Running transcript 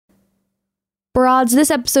Broads, this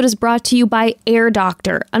episode is brought to you by Air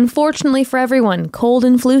Doctor. Unfortunately for everyone, cold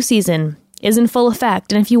and flu season is in full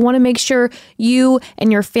effect. And if you want to make sure you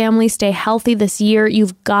and your family stay healthy this year,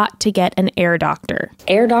 you've got to get an Air Doctor.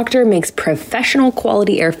 Air Doctor makes professional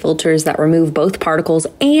quality air filters that remove both particles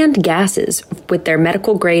and gases with their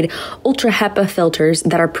medical grade Ultra HEPA filters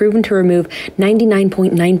that are proven to remove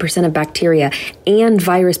 99.9% of bacteria and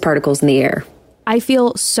virus particles in the air. I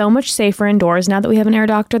feel so much safer indoors now that we have an Air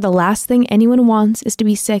Doctor. The last thing anyone wants is to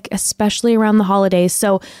be sick, especially around the holidays.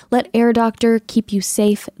 So let Air Doctor keep you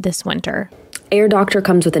safe this winter. Air Doctor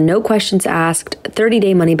comes with a no questions asked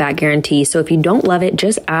 30-day money-back guarantee. So if you don't love it,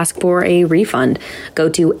 just ask for a refund. Go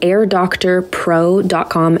to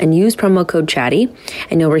airdoctorpro.com and use promo code chatty,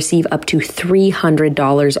 and you'll receive up to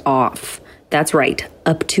 $300 off. That's right,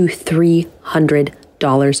 up to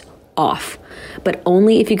 $300 off. But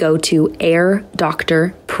only if you go to Air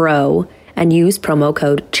Doctor Pro and use promo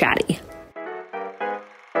code chatty.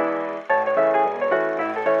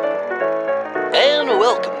 And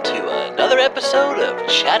welcome to another episode of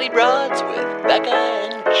Chatty Broads with Becca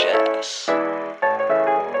and Jess.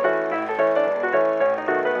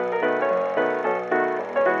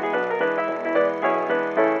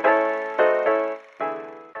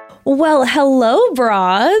 Well, hello,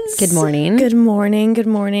 Broads. Good morning. Good morning. Good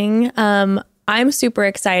morning. I'm super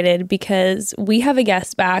excited because we have a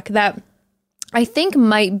guest back that I think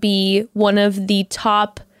might be one of the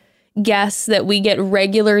top guests that we get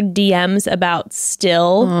regular DMs about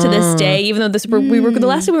still to this day, even though we were the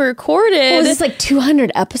last time we recorded. Was this like 200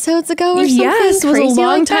 episodes ago or something? Yes, it was a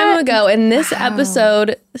long like time that? ago. And this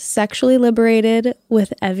episode, Sexually Liberated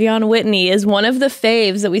with Whitney, is one of the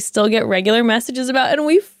faves that we still get regular messages about. And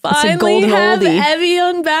we finally have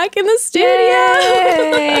Evian back in the studio.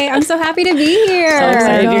 Yay! I'm so happy to be here. So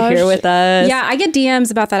excited you're here with us. Yeah, I get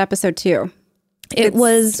DMs about that episode too. It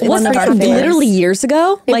was one of our favorites. Literally years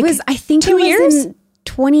ago? It was, I think 2 it was years? in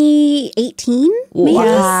 2018, maybe?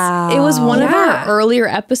 Yes. It was one of our earlier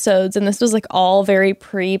episodes, and this was like all very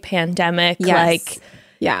pre-pandemic. Yes.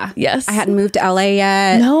 Yes. I hadn't moved to LA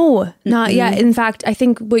yet. No, not yet. In fact, I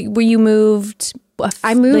think where you moved...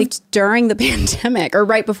 I moved during the pandemic, or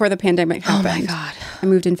right before the pandemic happened. Oh my God. I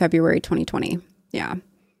moved in February 2020. Yeah.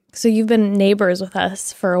 So you've been neighbors with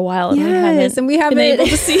us for a while, and we haven't been able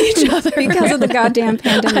to see each other because of the goddamn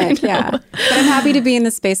pandemic. Yeah, but I'm happy to be in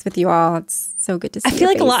the space with you all. It's so good to see. I feel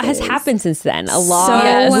like a lot has happened since then. A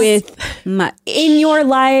lot So with much in your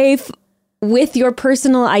life, with your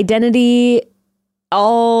personal identity,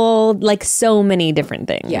 all like so many different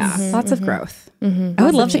things. Yeah, lots of growth. I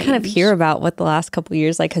would love to kind of hear about what the last couple of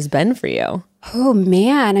years like has been for you. Oh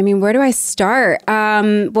man, I mean, where do I start?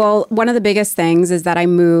 Well, one of the biggest things is that I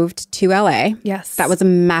moved to LA. Yes. That was a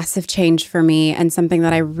massive change for me and something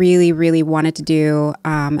that I really, really wanted to do.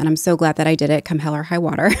 And I'm so glad that I did it come hell or high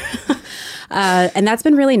water. And that's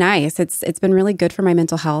been really nice. It's been really good for my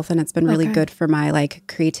mental health, and it's been really good for my like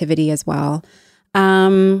creativity as well.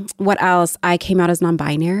 What else? I came out as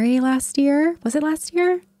non-binary last year. Was it last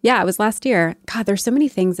year? Yeah, it was last year. God, there's so many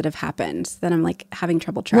things that have happened that I'm like having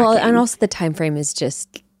trouble tracking. Well, and also the time frame is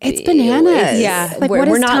just it's bananas. Yeah, like,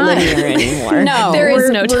 we're not time? linear anymore. No, there is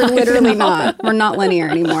no time. We're literally not. We're not linear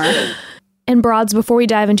anymore. And Broads, before we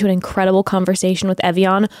dive into an incredible conversation with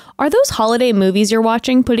Evian, are those holiday movies you're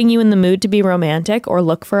watching putting you in the mood to be romantic or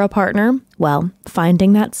look for a partner? Well,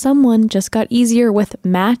 finding that someone just got easier with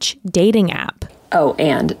Match dating app. Oh,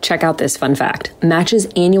 and check out this fun fact. Match's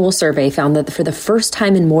annual survey found that for the first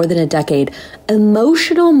time in more than a decade,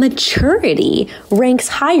 emotional maturity ranks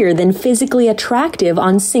higher than physically attractive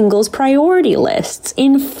on singles priority lists.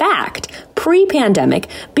 In fact, pre-pandemic,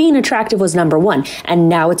 being attractive was number 1, and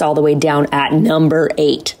now it's all the way down at number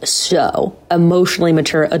 8. So, emotionally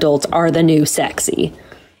mature adults are the new sexy.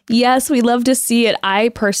 Yes, we love to see it. I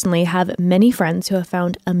personally have many friends who have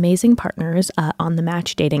found amazing partners on the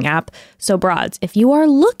Match dating app. So Broads, if you are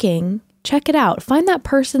looking, check it out. Find that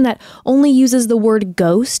person that only uses the word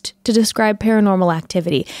ghost to describe paranormal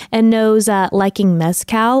activity and knows liking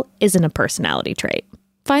mezcal isn't a personality trait.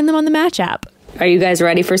 Find them on the Match app. Are you guys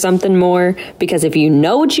ready for something more? Because if you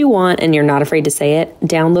know what you want and you're not afraid to say it,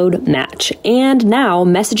 download Match. And now,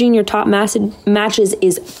 messaging your top matches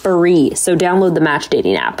is free. So download the Match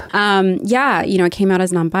dating app. Yeah, I came out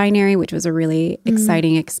as non-binary, which was a really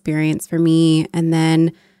exciting experience for me. And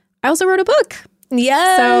then I also wrote a book.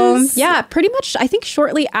 Yes. So yeah, pretty much, I think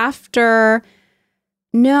shortly after...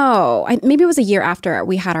 No, maybe it was a year after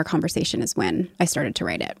we had our conversation is when I started to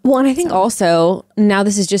write it. Well, and I think also, now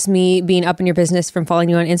this is just me being up in your business from following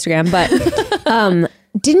you on Instagram, but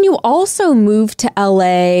didn't you also move to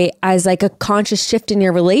LA as like a conscious shift in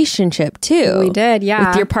your relationship too? We did, yeah.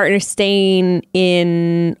 With your partner staying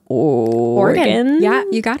in Oregon? Yeah,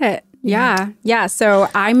 you got it. Yeah. So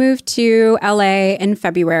I moved to LA in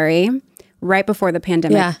February, right before the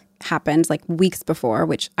pandemic happened, like weeks before,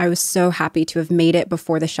 which I was so happy to have made it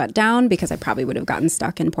before the shutdown because I probably would have gotten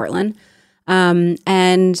stuck in Portland.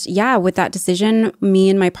 And yeah, with that decision, me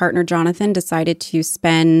and my partner, Jonathan, decided to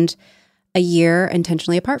spend a year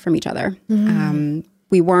intentionally apart from each other.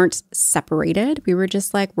 We weren't separated. We were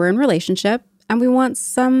just like, we're in relationship and we want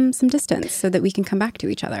some distance so that we can come back to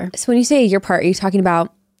each other. So when you say your part, are you talking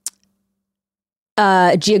about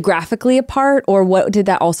geographically apart, or what did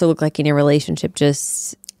that also look like in your relationship?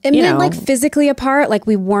 Just it meant like physically apart. Like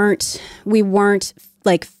we weren't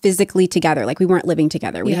like physically together. Like we weren't living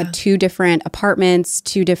together. We had two different apartments,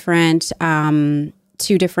 two different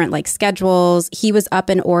like schedules. He was up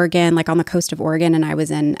in Oregon, like on the coast of Oregon, and I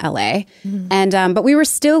was in LA. And but we were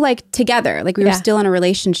still like together. Like we were still in a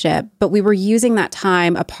relationship, but we were using that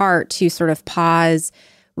time apart to sort of pause,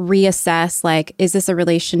 reassess, like, is this a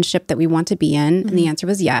relationship that we want to be in? And the answer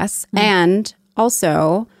was yes. And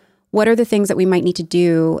also, what are the things that we might need to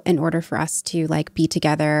do in order for us to like be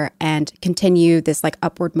together and continue this like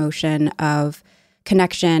upward motion of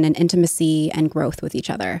connection and intimacy and growth with each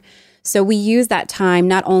other? So we use that time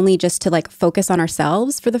not only just to like focus on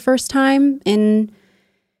ourselves for the first time in,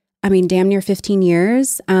 I mean, damn near 15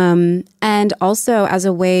 years, and also as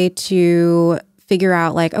a way to figure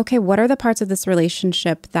out like, okay, what are the parts of this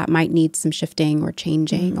relationship that might need some shifting or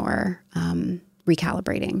changing or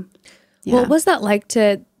recalibrating? Yeah. What was that like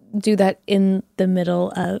to do that in the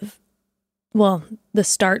middle of,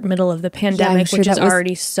 the middle of the pandemic, sure which is that was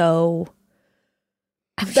already so...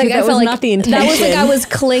 Like, that was not the intention. That was like I was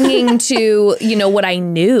clinging to, what I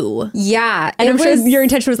knew. Yeah. And I'm sure your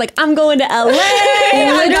intention was like, I'm going to LA.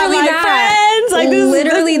 I got my friends. Like, this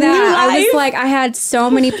literally is that. I was life. like, I had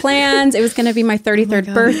so many plans. It was going to be my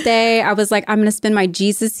 33rd birthday. I was like, I'm going to spend my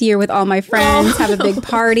Jesus year with all my friends, have a big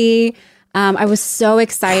party. I was so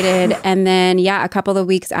excited. And then, a couple of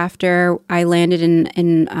weeks after I landed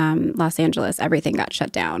in Los Angeles, everything got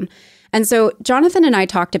shut down. And so Jonathan and I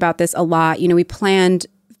talked about this a lot. We planned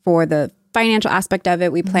for the financial aspect of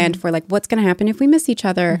it. We planned for like, what's going to happen if we miss each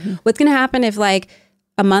other? What's going to happen if like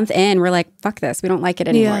a month in, we're like, fuck this, we don't like it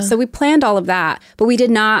anymore. Yeah. So we planned all of that, but we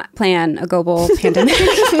did not plan a global pandemic.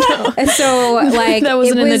 And so like, that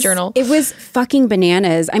wasn't in the journal. It was fucking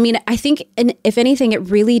bananas. I mean, I think, if anything, it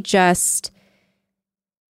really just,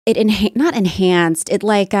 not enhanced, it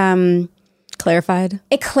like, clarified.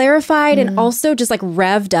 It clarified and also just like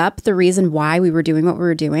revved up the reason why we were doing what we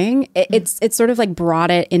were doing. It's sort of like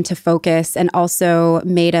brought it into focus and also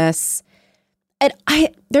made us.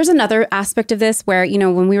 There's another aspect of this where,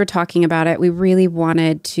 when we were talking about it, we really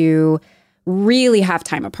wanted to really have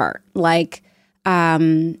time apart. Like,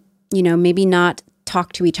 maybe not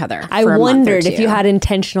talk to each other. I wondered if you had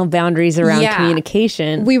intentional boundaries around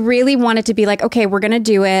communication. We really wanted to be like, okay, we're going to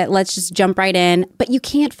do it. Let's just jump right in. But you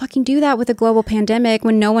can't fucking do that with a global pandemic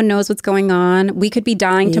when no one knows what's going on. We could be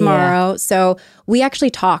dying tomorrow. So we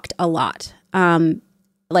actually talked a lot,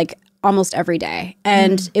 like almost every day.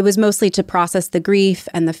 And it was mostly to process the grief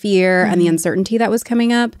and the fear and the uncertainty that was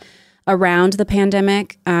coming up around the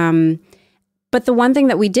pandemic. But the one thing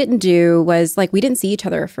that we didn't do was like, we didn't see each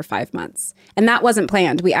other for 5 months. And that wasn't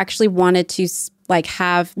planned. We actually wanted to like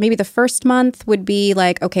have, maybe the first month would be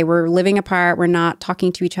like, okay, we're living apart. We're not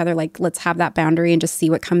talking to each other. Like, let's have that boundary and just see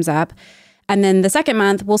what comes up. And then the second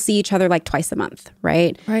month, we'll see each other like twice a month.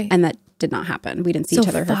 Right. And that did not happen. We didn't see each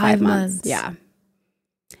other for 5 months. Yeah.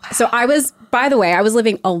 Wow. So I was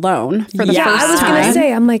living alone for the first time. I was going to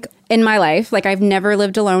say, I'm like, in my life, like I've never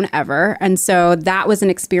lived alone ever. And so that was an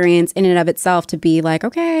experience in and of itself to be like,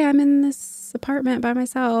 okay, I'm in this apartment by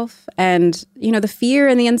myself. And, the fear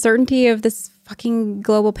and the uncertainty of this fucking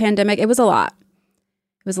global pandemic, it was a lot.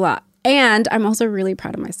 It was a lot. And I'm also really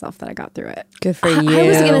proud of myself that I got through it. Good for you. I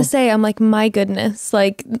was going to say, I'm like, my goodness,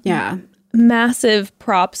 like, massive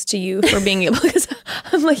props to you for being able, because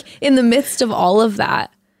I'm like in the midst of all of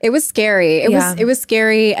that. It was scary. It was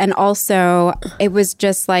scary. And also it was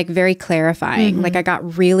just like very clarifying. Like I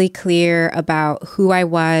got really clear about who I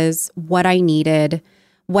was, what I needed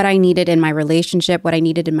in my relationship, what I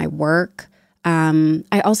needed in my work.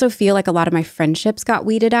 I also feel like a lot of my friendships got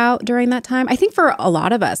weeded out during that time. I think for a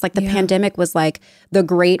lot of us, like the pandemic was like the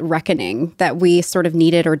great reckoning that we sort of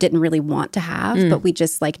needed or didn't really want to have, but we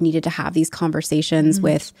just like needed to have these conversations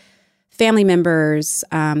with family members,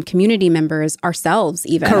 community members, ourselves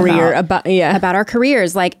even. About our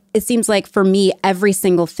careers. Like it seems like for me, every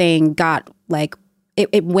single thing got like,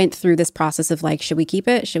 it went through this process of like, should we keep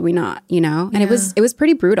it? Should we not? You know? And it was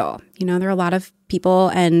pretty brutal. You know, there are a lot of people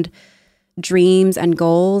and dreams and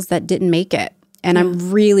goals that didn't make it. And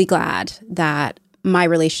I'm really glad that my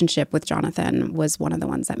relationship with Jonathan was one of the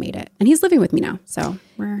ones that made it. And he's living with me now. So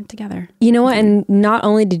we're together. You know what? And not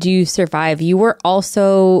only did you survive, you were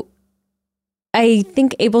also, I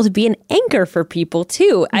think, able to be an anchor for people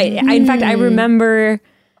too. In fact, I remember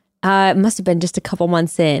it must have been just a couple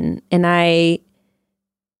months in, and I,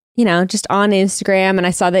 you know, just on Instagram, and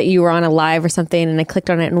I saw that you were on a live or something, and I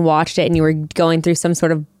clicked on it and watched it, and you were going through some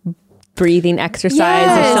sort of breathing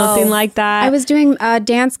exercise or something like that. I was doing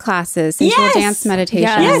dance classes, sensual dance meditation.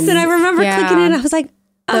 Yes, and I remember clicking in, and I was like,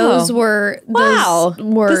 those were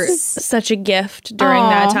such a gift during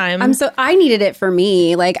that time. I needed it for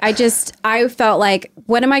me. Like I felt like,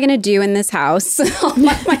 what am I going to do in this house all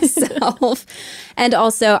by myself? And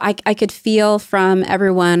also I could feel from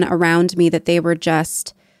everyone around me that they were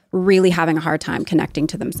just really having a hard time connecting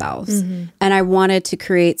to themselves. And I wanted to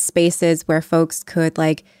create spaces where folks could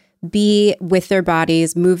like be with their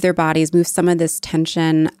bodies, move some of this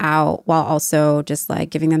tension out while also just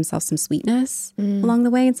like giving themselves some sweetness along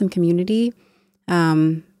the way and some community.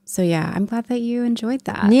 So yeah, I'm glad that you enjoyed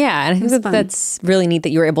that. Yeah, and I think that's really neat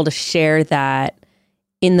that you were able to share that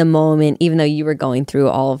in the moment, even though you were going through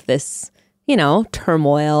all of this, you know,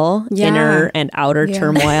 turmoil, inner and outer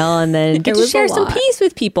turmoil, and then get to share some peace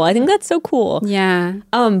with people. I think that's so cool. Yeah.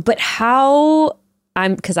 But how...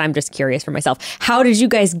 because I'm just curious for myself. How did you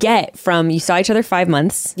guys get from, you saw each other 5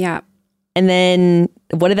 months? Yeah. And then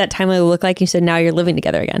what did that timeline look like? You said now you're living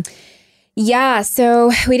together again. Yeah. So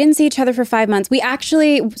we didn't see each other for 5 months. We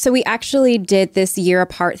actually did this year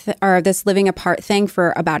apart or this living apart thing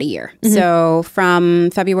for about a year. So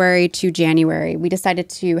from February to January, we decided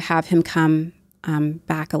to have him come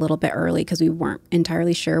back a little bit early because we weren't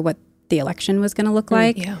entirely sure what the election was going to look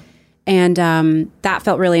like. Yeah. And that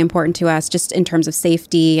felt really important to us just in terms of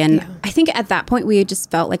safety. And I think at that point, we just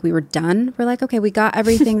felt like we were done. We're like, okay, we got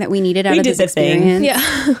everything that we needed out of this experience.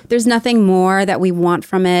 Yeah. There's nothing more that we want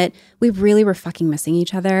from it. We really were fucking missing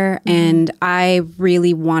each other. And I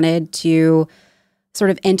really wanted to sort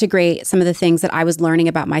of integrate some of the things that I was learning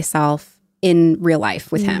about myself in real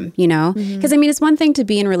life with him, you know? Because I mean, it's one thing to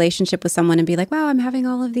be in a relationship with someone and be like, wow, I'm having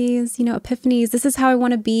all of these, you know, epiphanies. This is how I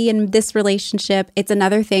want to be in this relationship. It's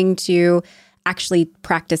another thing to actually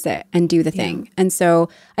practice it and do the thing. And so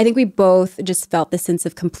I think we both just felt this sense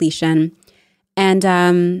of completion. And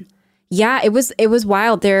it was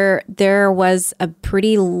wild. There was a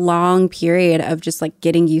pretty long period of just like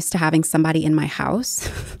getting used to having somebody in my house.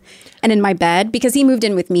 And in my bed, because he moved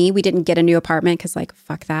in with me. We didn't get a new apartment because, like,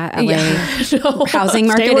 fuck that. LA housing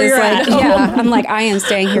market is like, I'm like, I am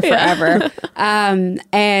staying here forever.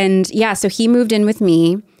 So he moved in with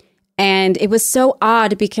me. And it was so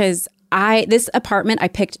odd because this apartment I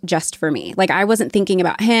picked just for me. Like, I wasn't thinking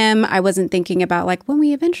about him. I wasn't thinking about, like, when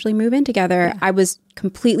we eventually move in together. Yeah. I was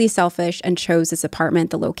completely selfish and chose this apartment,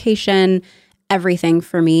 the location, everything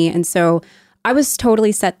for me. And so I was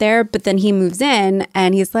totally set there, but then he moves in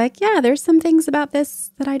and he's like, yeah, there's some things about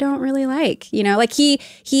this that I don't really like. You know, like he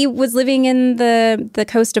was living in the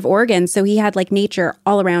coast of Oregon, so he had like nature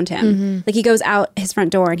all around him. Like he goes out his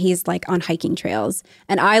front door and he's like on hiking trails.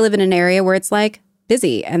 And I live in an area where it's like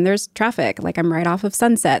busy and there's traffic. Like I'm right off of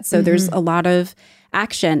Sunset, so there's a lot of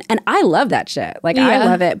action. And I love that shit. Like I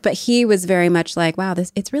love it. But he was very much like, wow,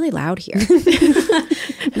 it's really loud here.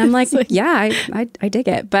 And I'm like, yeah, I dig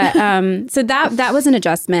it. But so that was an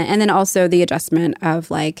adjustment. And then also the adjustment of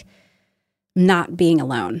like not being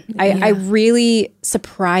alone. I really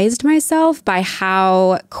surprised myself by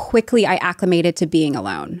how quickly I acclimated to being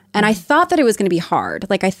alone. And I thought that it was going to be hard.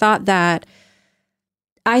 Like I thought that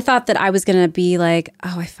I was going to be like,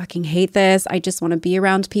 oh, I fucking hate this. I just want to be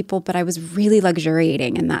around people. But I was really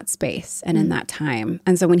luxuriating in that space and in that time.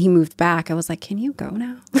 And so when he moved back, I was like, can you go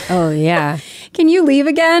now? Oh, yeah. Can you leave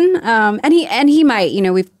again? And he might, you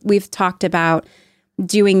know, we've talked about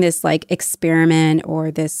doing this like experiment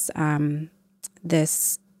or this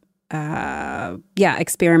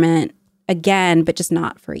experiment again, but just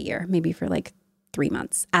not for a year, maybe for like 3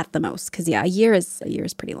 months at the most. Because a year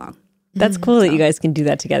is pretty long. That's cool that you guys can do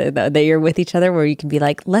that together, though, that you're with each other where you can be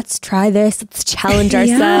like, let's try this. Let's challenge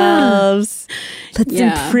ourselves. Let's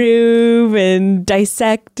improve and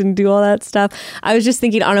dissect and do all that stuff. I was just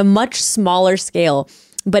thinking on a much smaller scale,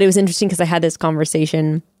 but it was interesting because I had this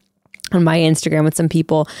conversation on my Instagram with some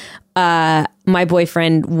people. My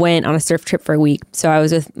boyfriend went on a surf trip for a week. So I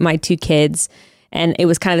was with my 2 kids and it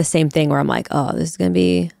was kind of the same thing where I'm like, oh, this is going to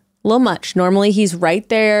be a little much. Normally he's right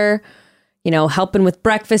there. helping with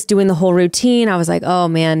breakfast, doing the whole routine. I was like, oh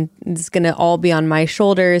man, it's going to all be on my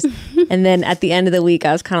shoulders. And then at the end of the week,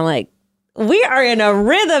 I was kind of like, we are in a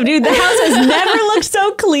rhythm, dude. The house has never looked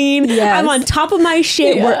so clean. Yes. I'm on top of my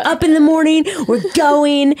shit. Yeah. We're up in the morning. We're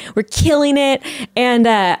going. We're killing it. And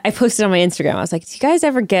I posted on my Instagram. I was like, do you guys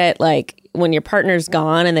ever get like when your partner's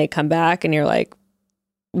gone and they come back and you're like,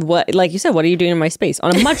 what, like you said, what are you doing in my space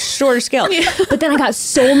on a much shorter scale? Yeah. But then I got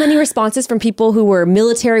so many responses from people who were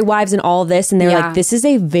military wives and all this. And they're like, this is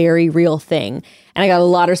a very real thing. And I got a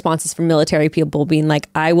lot of responses from military people being like,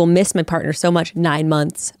 I will miss my partner so much, 9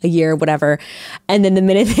 months, a year, whatever. And then the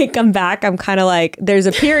minute they come back, I'm kind of like, there's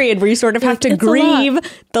a period where you sort of have to grieve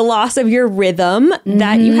the loss of your rhythm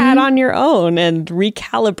that you had on your own and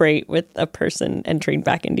recalibrate with a person entering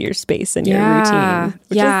back into your space and your routine,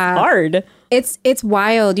 which is hard. It's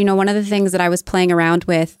wild. One of the things that I was playing around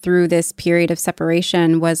with through this period of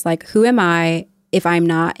separation was like, who am I if I'm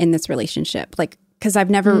not in this relationship? Like, because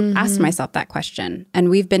I've never asked myself that question.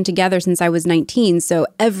 And we've been together since I was 19. So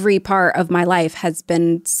every part of my life has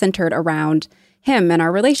been centered around him and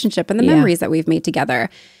our relationship and the memories that we've made together.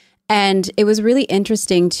 And it was really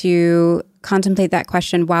interesting to contemplate that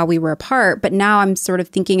question while we were apart. But now I'm sort of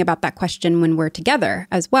thinking about that question when we're together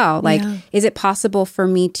as well. Like, is it possible for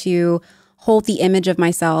me to hold the image of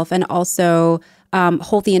myself and also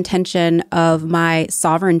hold the intention of my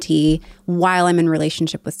sovereignty while I'm in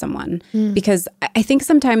relationship with someone? Because I think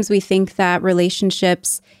sometimes we think that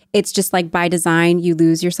relationships, it's just like by design, you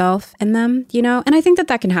lose yourself in them, And I think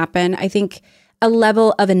that can happen. I think a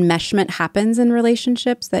level of enmeshment happens in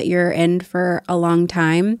relationships that you're in for a long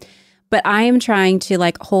time. But I am trying to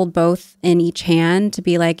like hold both in each hand to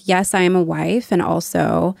be like, yes, I am a wife and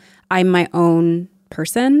also I'm my own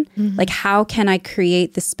person. Like, how can I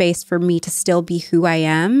create the space for me to still be who I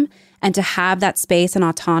am and to have that space and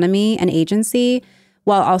autonomy and agency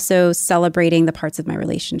while also celebrating the parts of my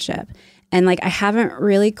relationship? And like, I haven't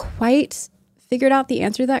really quite figured out the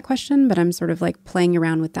answer to that question, but I'm sort of like playing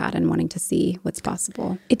around with that and wanting to see what's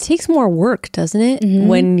possible. It takes more work, doesn't it?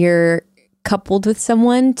 When you're coupled with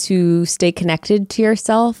someone to stay connected to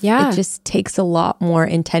yourself. It just takes a lot more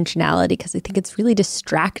intentionality because I think it's really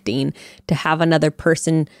distracting to have another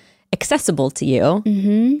person accessible to you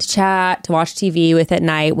to chat, to watch TV with at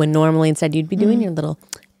night when normally instead you'd be doing your little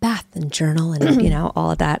bath and journal and all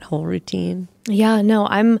of that whole routine. Yeah, no,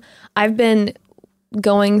 I've been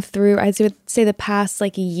going through, I'd say the past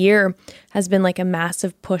like a year has been like a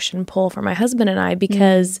massive push and pull for my husband and I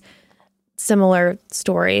because similar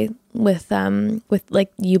story with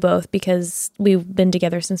like you both, because we've been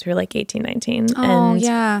together since we were like 18, 19. Oh, and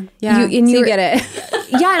yeah. You get it.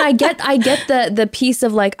 Yeah, and I get the piece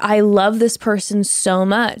of like, I love this person so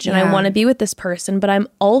much and I want to be with this person, but I'm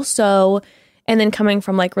also, and then coming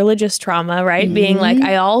from like religious trauma, right? Being like,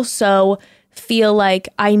 I also feel like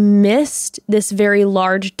I missed this very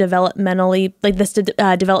large developmental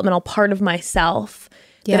part of myself.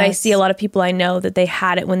 That I see a lot of people I know that they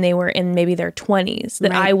had it when they were in maybe their 20s,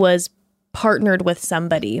 that I was partnered with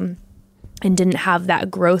somebody and didn't have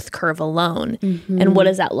that growth curve alone. And what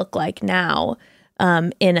does that look like now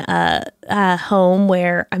in a home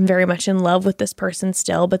where I'm very much in love with this person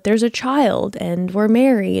still, but there's a child and we're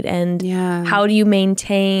married, and how do you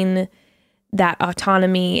maintain that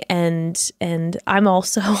autonomy? And I'm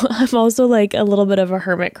also like a little bit of a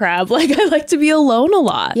hermit crab. Like, I like to be alone a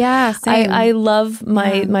lot. Yeah, same. I love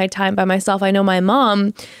my time by myself. I know my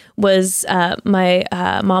mom was my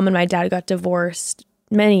mom and my dad got divorced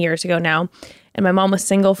many years ago now, and my mom was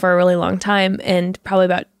single for a really long time. And probably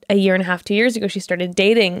about a year and a half, 2 years ago, she started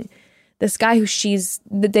dating this guy who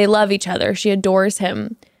they love each other. She adores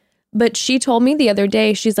him, but she told me the other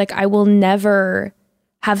day, she's like, I will never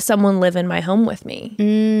have someone live in my home with me.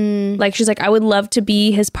 Like, she's like, I would love to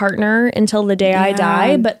be his partner until the day I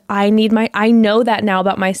die, but I know that now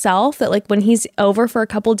about myself, that like when he's over for a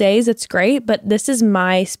couple days, it's great, but this is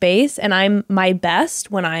my space and I'm my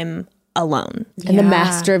best when I'm alone. And the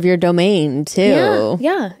master of your domain too.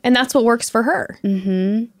 Yeah. And that's what works for her.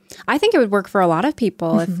 I think it would work for a lot of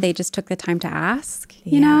people if they just took the time to ask.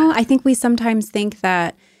 You know, I think we sometimes think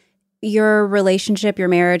that your relationship, your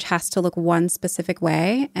marriage has to look one specific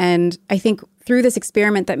way. And I think through this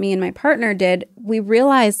experiment that me and my partner did, we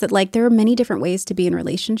realized that like there are many different ways to be in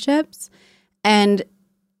relationships. And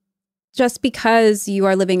just because you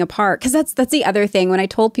are living apart, because that's the other thing. When I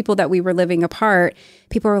told people that we were living apart,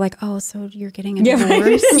 people were like, "Oh, so you're getting a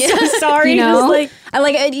divorce?" So sorry. You know,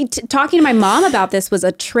 talking to my mom about this was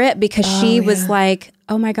a trip because she was like,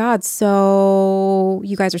 "Oh my God, so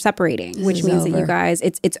you guys are separating, which means that you guys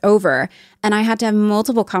it's over." And I had to have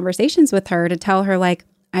multiple conversations with her to tell her like,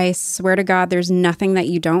 I swear to God, there's nothing that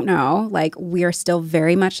you don't know. Like, we are still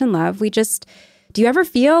very much in love. Do you ever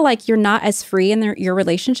feel like you're not as free in your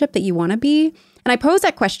relationship that you want to be? And I posed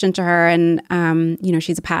that question to her, and,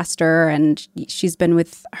 she's a pastor and she's been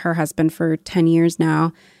with her husband for 10 years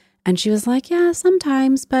now. And she was like, yeah,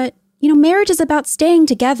 sometimes, but marriage is about staying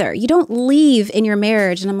together. You don't leave in your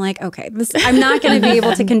marriage. And I'm like, okay, I'm not going to be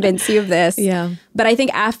able to convince you of this. Yeah. But I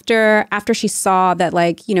think after she saw that,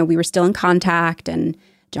 we were still in contact and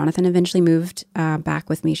Jonathan eventually moved back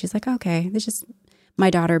with me, she's like, okay, it's just my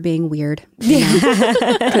daughter being weird.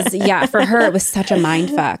 Because, for her, it was such a mind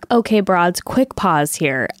fuck. Okay, broads, quick pause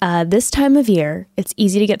here. This time of year, it's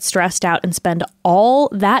easy to get stressed out and spend all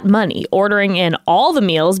that money ordering in all the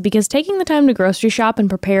meals because taking the time to grocery shop and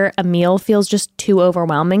prepare a meal feels just too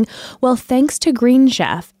overwhelming. Well, thanks to Green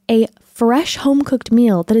Chef, a fresh home-cooked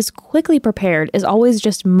meal that is quickly prepared is always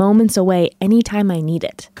just moments away anytime I need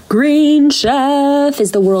it. Green Chef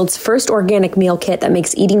is the world's first organic meal kit that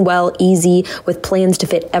makes eating well easy with plans to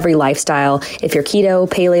fit every lifestyle. If you're keto,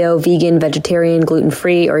 paleo, vegan, vegetarian,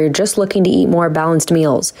 gluten-free, or you're just looking to eat more balanced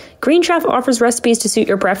meals, Green Chef offers recipes to suit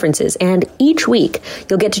your preferences, and each week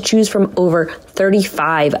you'll get to choose from over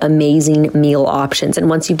 35 amazing meal options. And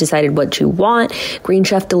once you've decided what you want, Green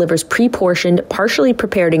Chef delivers pre-portioned, partially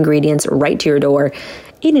prepared ingredients right to your door.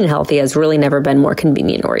 Eating healthy has really never been more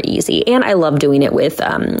convenient or easy. And I love doing it with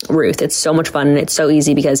Ruth. It's so much fun and it's so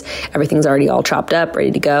easy because everything's already all chopped up,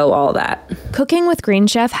 ready to go, all that. Cooking with Green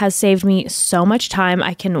Chef has saved me so much time.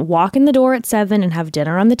 I can walk in the door at 7 and have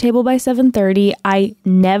dinner on the table by 7:30. I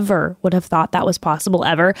never would have thought that was possible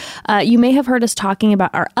ever. You may have heard us talking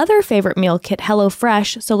about our other favorite meal kit,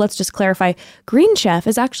 HelloFresh. So let's just clarify. Green Chef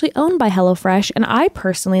is actually owned by HelloFresh, and I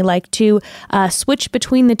personally like to switch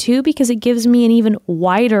between the two because it gives me an even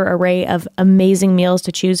wider array of amazing meals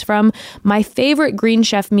to choose from. My favorite Green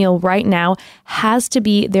Chef meal right now has to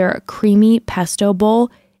be their creamy pesto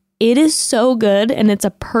bowl. It is so good, and it's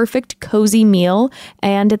a perfect cozy meal,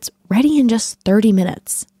 and it's ready in just 30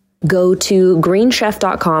 minutes. Go to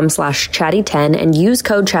greenchef.com/chatty10 and use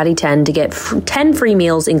code chatty10 to get 10 free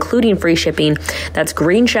meals, including free shipping. That's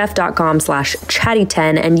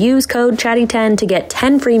greenchef.com/chatty10 and use code chatty10 to get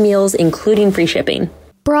 10 free meals, including free shipping.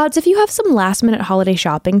 Broads, if you have some last minute holiday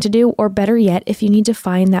shopping to do, or better yet, if you need to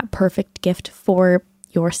find that perfect gift for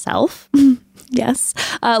yourself, yes,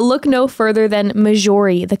 look no further than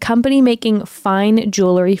Mejuri, the company making fine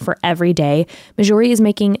jewelry for every day. Mejuri is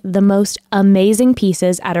making the most amazing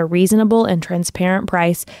pieces at a reasonable and transparent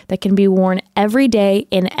price that can be worn every day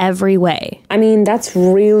in every way. I mean, that's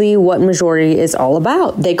really what Mejuri is all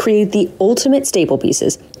about. They create the ultimate staple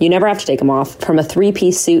pieces. You never have to take them off. From a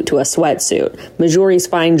 3-piece suit to a sweatsuit, Mejuri's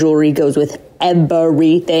fine jewelry goes with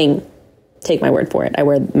everything. Take my word for it. I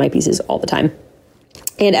wear my pieces all the time.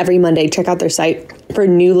 And every Monday, check out their site for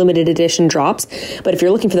new limited edition drops. But if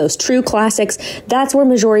you're looking for those true classics, that's where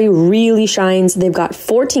Mejuri really shines. They've got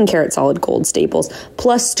 14 karat solid gold staples,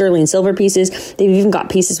 plus sterling silver pieces. They've even got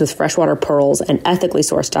pieces with freshwater pearls and ethically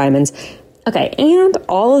sourced diamonds. Okay, and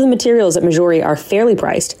all of the materials at Mejuri are fairly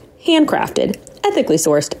priced, handcrafted, ethically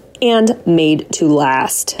sourced, and made to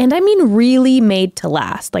last. And I mean really made to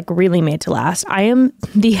last, like really made to last. I am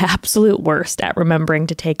the absolute worst at remembering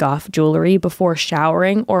to take off jewelry before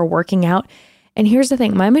showering or working out. And here's the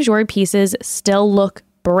thing, my Mejuri pieces still look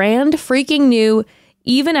brand freaking new,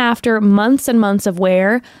 even after months and months of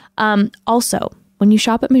wear. Also, when you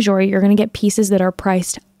shop at Mejuri, you're going to get pieces that are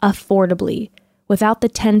priced affordably without the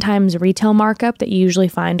 10 times retail markup that you usually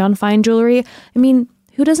find on fine jewelry. I mean,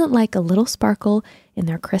 who doesn't like a little sparkle in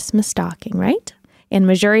their Christmas stocking, right? And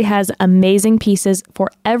Mejuri has amazing pieces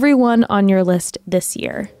for everyone on your list this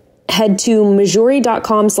year. Head to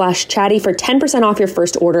mejuri.com/chatty for 10% off your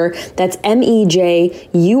first order. That's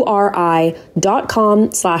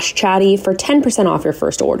mejuri.com/chatty for 10% off your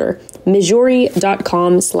first order.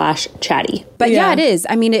 Mejuri.com/chatty. But yeah, it is.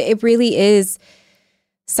 I mean, it really is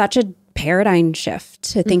such a paradigm shift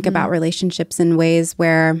to think about relationships in ways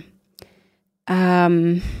where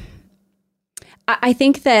I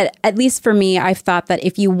think that, at least for me, I've thought that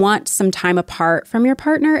if you want some time apart from your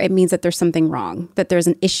partner, it means that there's something wrong, that there's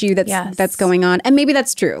an issue that's going on. And maybe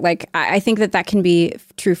that's true. Like, I think that can be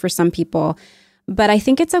true for some people. But I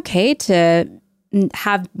think it's okay to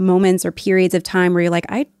have moments or periods of time where you're like,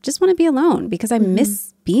 I just want to be alone because I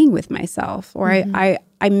miss being with myself, or I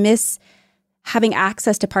miss having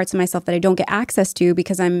access to parts of myself that I don't get access to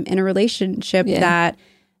because I'm in a relationship that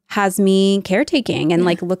has me caretaking and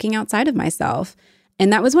like looking outside of myself.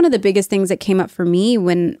 And that was one of the biggest things that came up for me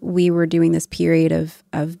when we were doing this period of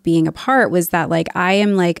being apart, was that like I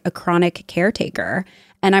am like a chronic caretaker.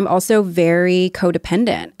 And I'm also very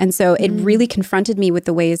codependent. And so it really confronted me with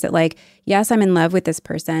the ways that like, yes, I'm in love with this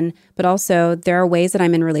person, but also there are ways that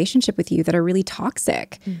I'm in relationship with you that are really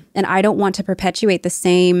toxic. And I don't want to perpetuate the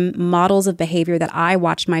same models of behavior that I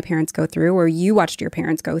watched my parents go through or you watched your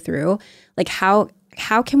parents go through. Like how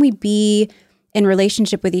can we be in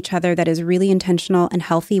relationship with each other that is really intentional and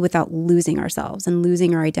healthy without losing ourselves and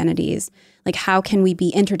losing our identities? Like, how can we be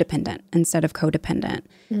interdependent instead of codependent?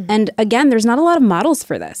 And again, there's not a lot of models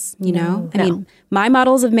for this, you know? I mean, my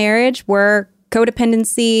models of marriage were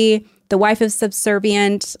codependency, the wife is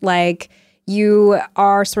subservient, like you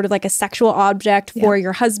are sort of like a sexual object for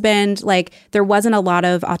your husband. Like there wasn't a lot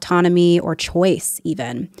of autonomy or choice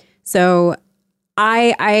even. So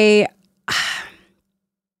I'm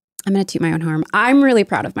going to toot my own horn. I'm really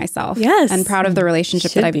proud of myself. Yes. And proud of the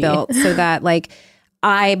relationship that I've built so that like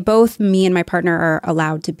both me and my partner are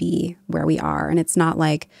allowed to be where we are. And it's not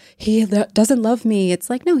like he doesn't love me.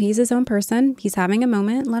 It's like, no, he's his own person. He's having a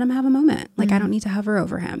moment. Let him have a moment. Like I don't need to hover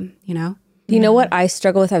over him, you know? You know what I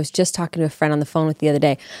struggle with? I was just talking to a friend on the phone with the other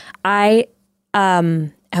day. I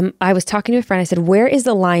was talking to a friend. I said, where is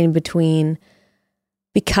the line between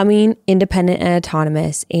becoming independent and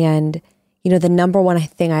autonomous and the number one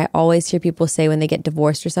thing I always hear people say when they get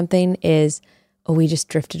divorced or something is, oh, we just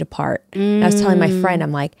drifted apart. And I was telling my friend,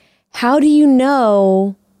 I'm like, how do you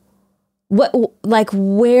know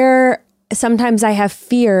where sometimes I have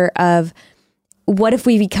fear of what if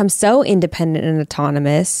we become so independent and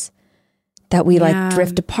autonomous that we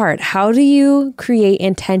drift apart? How do you create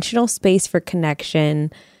intentional space for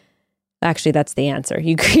connection? Actually, that's the answer.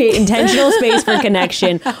 You create intentional space for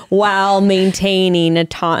connection while maintaining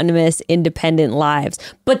autonomous, independent lives.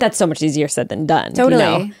 But that's so much easier said than done.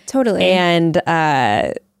 Totally. Totally. And,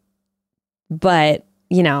 but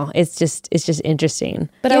it's just interesting.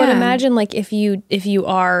 But I would imagine like if you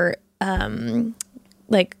are,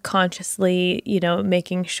 like consciously,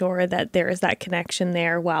 making sure that there is that connection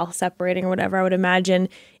there while separating or whatever, I would imagine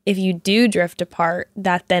if you do drift apart,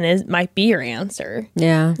 that then might be your answer.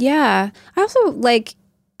 Yeah. Yeah.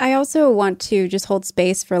 I also want to just hold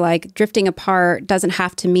space for like drifting apart doesn't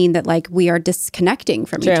have to mean that like we are disconnecting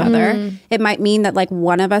from each other. It might mean that like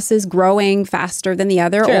one of us is growing faster than the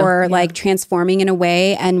other or like transforming in a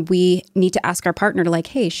way, and we need to ask our partner to like,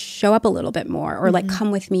 hey, show up a little bit more or like come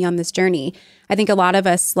with me on this journey. I think a lot of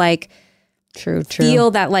us like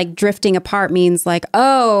feel that like drifting apart means like,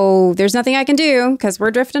 oh, there's nothing I can do because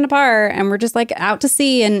we're drifting apart and we're just like out to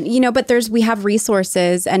sea. And, but we have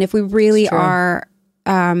resources. And if we really are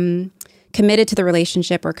committed to the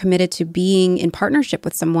relationship or committed to being in partnership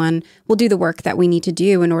with someone, we'll do the work that we need to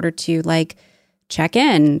do in order to like check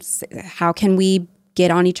in. How can we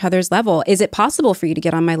get on each other's level? Is it possible for you to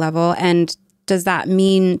get on my level? And does that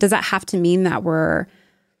have to mean that we're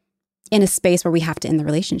in a space where we have to end the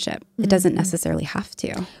relationship? It doesn't necessarily have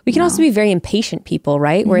to. We can also be very impatient people,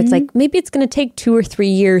 right? Where it's like, maybe it's going to take 2 or 3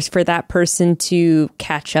 years for that person to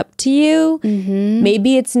catch up to you.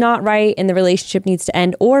 Maybe it's not right and the relationship needs to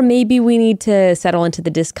end. Or maybe we need to settle into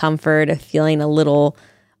the discomfort of feeling a little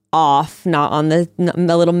off, not on a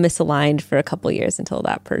little misaligned for a couple of years until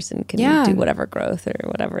that person can do whatever growth or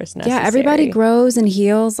whatever is necessary. Yeah, everybody grows and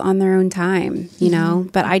heals on their own time,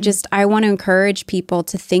 But I want to encourage people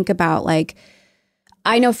to think about like,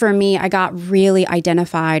 I know for me, I got really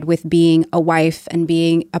identified with being a wife and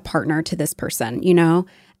being a partner to this person,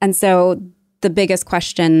 And so the biggest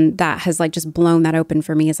question that has like just blown that open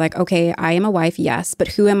for me is like, okay, I am a wife, yes, but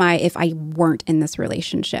who am I if I weren't in this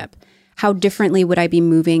relationship? How differently would I be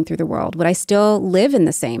moving through the world? Would I still live in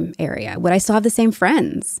the same area? Would I still have the same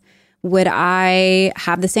friends? Would I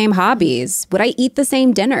have the same hobbies? Would I eat the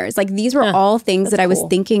same dinners? Like these were all things that I was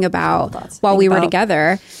thinking about while we were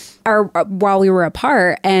together or while we were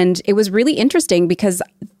apart. And it was really interesting because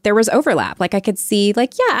there was overlap. Like I could see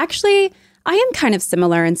like, yeah, actually I am kind of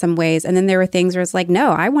similar in some ways. And then there were things where it's like,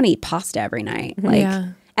 no, I want to eat pasta every night. Like,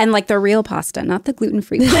 and like the real pasta, not the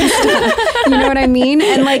gluten-free pasta. You know what I mean?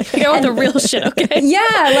 And like go with the real shit, okay?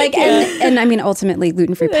 Yeah, like and I mean ultimately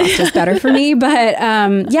gluten-free pasta is better for me, but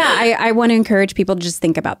I want to encourage people to just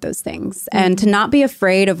think about those things and to not be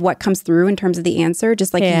afraid of what comes through in terms of the answer,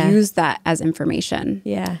 just like use that as information.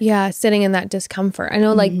 Yeah, sitting in that discomfort. I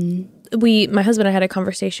know like my husband and I had a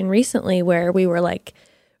conversation recently where we were like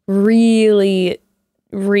really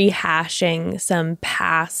rehashing some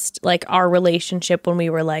past, like our relationship when we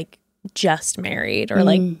were like just married or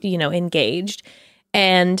like, engaged.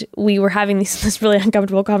 And we were having this really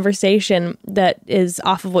uncomfortable conversation that is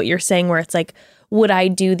off of what you're saying, where it's like, would I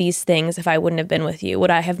do these things if I wouldn't have been with you?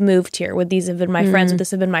 Would I have moved here? Would these have been my friends? Would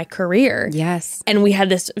this have been my career? Yes. And we had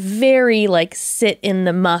this very like sit in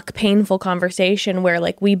the muck, painful conversation where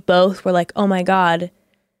like we both were like, oh my God,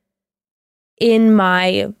 in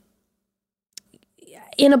a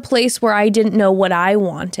place where I didn't know what I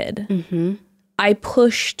wanted, I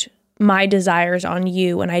pushed my desires on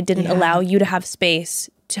you and I didn't allow you to have space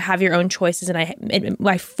to have your own choices. And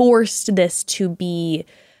I forced this to be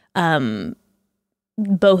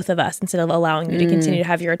both of us instead of allowing you to continue to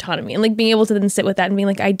have your autonomy, and like being able to then sit with that and being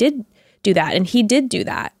like, I did do that and he did do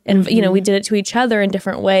that. And, you know, we did it to each other in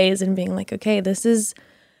different ways and being like, okay, this is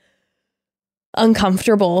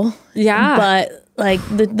uncomfortable. Yeah. But like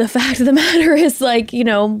the fact of the matter is like, you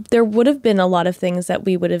know, there would have been a lot of things that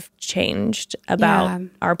we would have changed about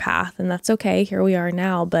our path, and that's okay. Here we are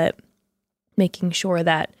now, but making sure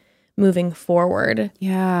that moving forward,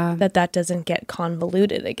 that doesn't get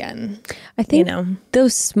convoluted again. I think, you know,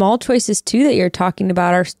 those small choices too that you're talking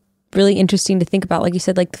about are really interesting to think about. Like you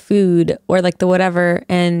said, like the food or like the whatever.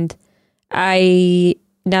 And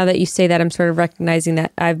now that you say that, I'm sort of recognizing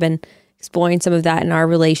that I've been exploring some of that in our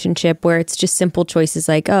relationship, where it's just simple choices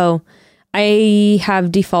like, oh, I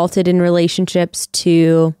have defaulted in relationships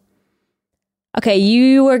to, okay,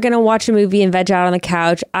 you are going to watch a movie and veg out on the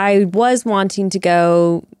couch. I was wanting to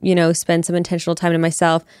go, you know, spend some intentional time to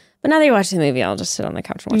myself, but now that you're watching the movie, I'll just sit on the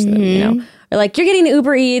couch and watch the movie, you know? Or like, you're getting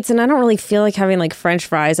Uber Eats and I don't really feel like having like French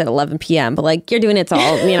fries at 11 p.m., but like, you're doing it, so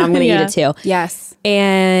I'll, you know, I'm going to eat it too. Yes.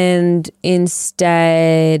 And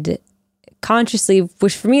instead, consciously,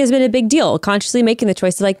 which for me has been a big deal, consciously making the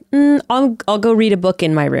choice of like, I'll go read a book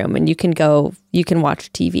in my room and you can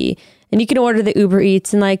watch TV and you can order the Uber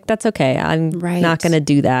Eats, and like, that's okay. I'm not going to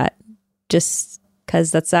do that just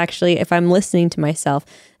because that's actually, if I'm listening to myself,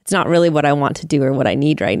 it's not really what I want to do or what I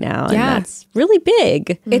need right now. And that's really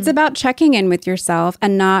big. It's about checking in with yourself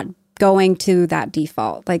and not going to that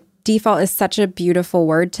default. Like, default is such a beautiful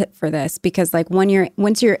word for this, because like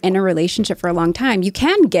once you're in a relationship for a long time, you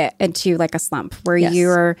can get into like a slump where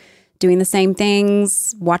you're doing the same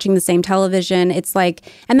things, watching the same television. It's like,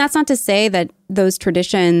 and that's not to say that those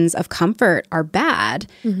traditions of comfort are bad,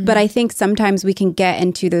 but I think sometimes we can get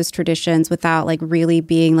into those traditions without like really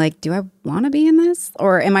being like, do I want to be in this?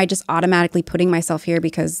 Or am I just automatically putting myself here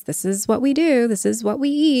because this is what we do, this is what we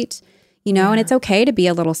eat, you know? And it's okay to be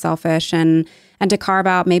a little selfish and to carve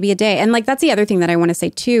out maybe a day. And like, that's the other thing that I want to say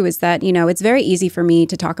too, is that, you know, it's very easy for me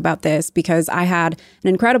to talk about this because I had an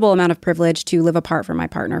incredible amount of privilege to live apart from my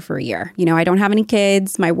partner for a year. You know, I don't have any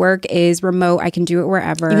kids. My work is remote. I can do it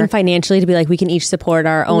wherever. Even financially, to be like, we can each support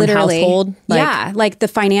our own household. Like, like the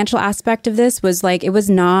financial aspect of this was like, it was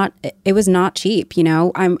not cheap. You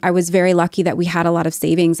know, I was very lucky that we had a lot of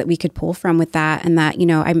savings that we could pull from with that. And that, you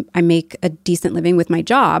know, I make a decent living with my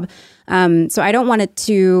job. So I don't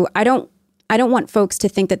want folks to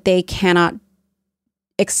think that they cannot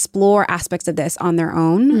explore aspects of this on their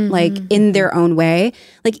own, like in their own way.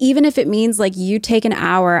 Like, even if it means like you take an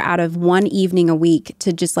hour out of one evening a week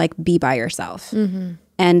to just like be by yourself. And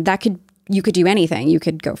you could do anything. You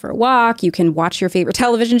could go for a walk. You can watch your favorite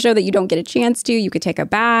television show that you don't get a chance to. You could take a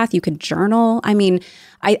bath. You could journal. I mean,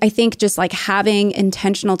 I think just like having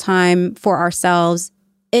intentional time for ourselves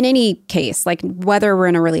in any case, like whether we're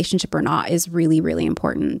in a relationship or not, is really, really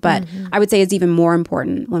important. But I would say it's even more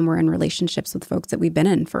important when we're in relationships with folks that we've been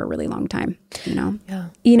in for a really long time, you know? Yeah.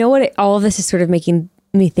 You know what all of this is sort of making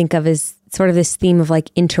me think of is sort of this theme of like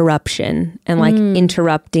interruption and like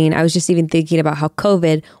interrupting. I was just even thinking about how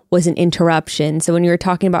COVID was an interruption. So when you were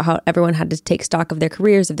talking about how everyone had to take stock of their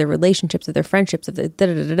careers, of their relationships, of their friendships, of the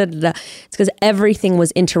it's because everything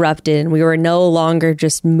was interrupted and we were no longer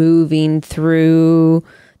just moving through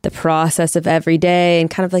the process of every day and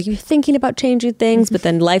kind of like you're thinking about changing things, but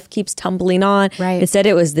then life keeps tumbling on. Right. Instead,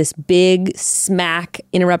 it was this big smack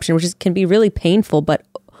interruption, which can be really painful, but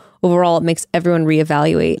overall it makes everyone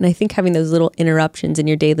reevaluate. And I think having those little interruptions in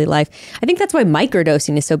your daily life, I think that's why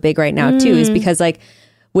microdosing is so big right now too, is because like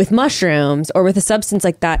with mushrooms or with a substance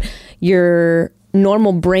like that, your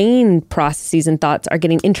normal brain processes and thoughts are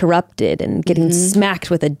getting interrupted and getting smacked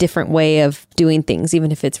with a different way of doing things,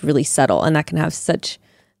 even if it's really subtle. And that can have such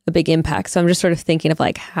a big impact. So I'm just sort of thinking of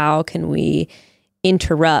like, how can we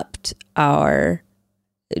interrupt our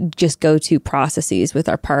just go-to processes with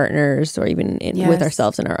our partners or even with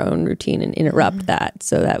ourselves in our own routine and interrupt that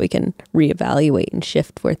so that we can reevaluate and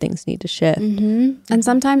shift where things need to shift. And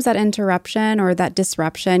sometimes that interruption or that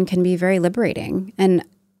disruption can be very liberating. And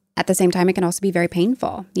at the same time, it can also be very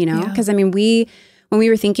painful, you know? Because I mean, when we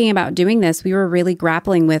were thinking about doing this, we were really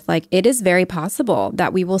grappling with like, it is very possible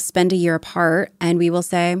that we will spend a year apart and we will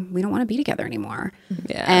say, we don't want to be together anymore.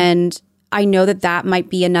 And I know that might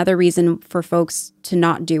be another reason for folks to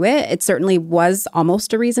not do it. It certainly was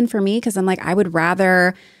almost a reason for me because I'm like, I would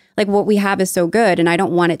rather, like, what we have is so good and I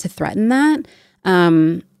don't want it to threaten that.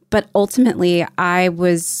 But ultimately, I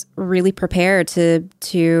was really prepared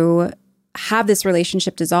to have this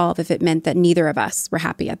relationship dissolve if it meant that neither of us were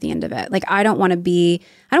happy at the end of it. Like, I don't want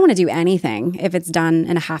to do anything if it's done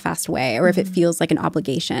in a half-assed way or if it feels like an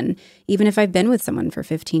obligation. Even if I've been with someone for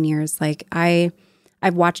 15 years, like I've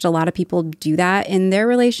watched a lot of people do that in their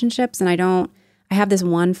relationships, and I have this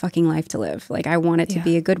one fucking life to live. Like, I want it to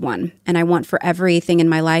be a good one, and I want for everything in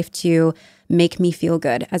my life to make me feel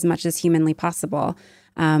good as much as humanly possible.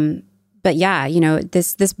 But yeah,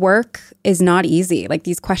 this work is not easy. Like,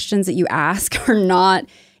 these questions that you ask are not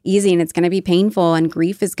easy, and it's going to be painful, and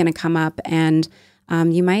grief is going to come up, and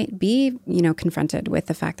you might be, confronted with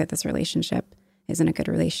the fact that this relationship isn't a good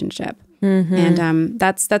relationship. And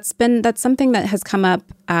that's something that has come up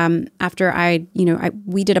after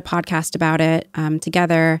we did a podcast about it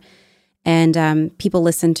together, and people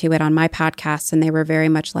listened to it on my podcast, and they were very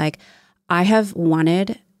much like, I have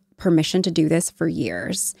wanted permission to do this for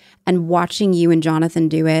years, and watching you and Jonathan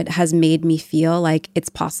do it has made me feel like it's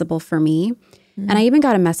possible for me. And I even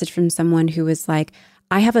got a message from someone who was like,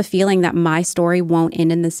 I have a feeling that my story won't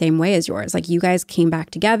end in the same way as yours. Like, you guys came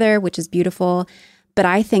back together, which is beautiful, but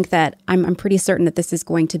I think that I'm pretty certain that this is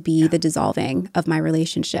going to be the dissolving of my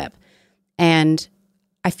relationship. And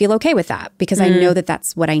I feel okay with that because I know that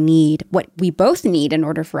that's what I need, what we both need in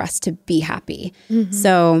order for us to be happy.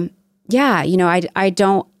 So yeah,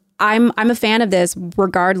 I'm a fan of this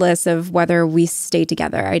regardless of whether we stay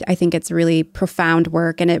together. I think it's really profound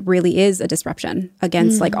work, and it really is a disruption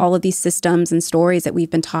against like all of these systems and stories that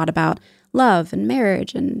we've been taught about love and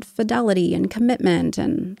marriage and fidelity and commitment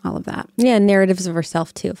and all of that. Yeah, narratives of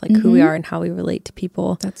ourselves too, of like who we are and how we relate to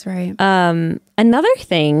people. That's right. Another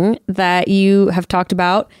thing that you have talked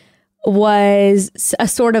about was a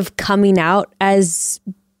sort of coming out as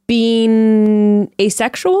being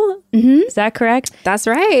asexual. Is that correct? That's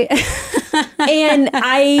right. And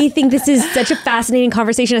I think this is such a fascinating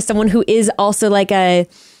conversation as someone who is also like a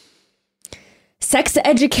sex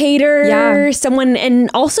educator, someone, and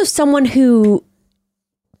also someone who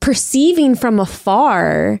perceiving from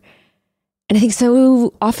afar. And I think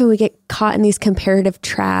so often we get caught in these comparative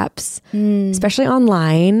traps, especially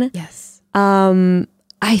online. Yes.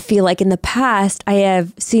 I feel like in the past, I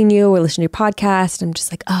have seen you or listened to your podcast. And I'm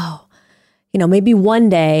just like, oh, maybe one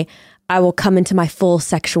day I will come into my full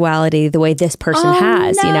sexuality the way this person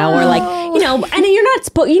has, or like, and you're not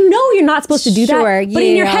supposed, you're not supposed to do that. But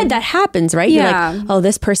in your head, that happens, right? Yeah. You're like, oh,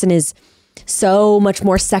 this person is so much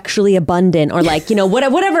more sexually abundant, or like,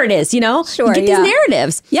 whatever it is, Sure, you get these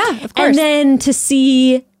narratives. Yeah, of course. And then to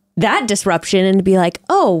see that disruption and to be like,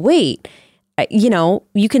 oh, wait,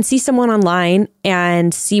 you can see someone online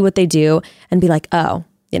and see what they do and be like, oh,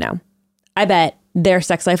 I bet their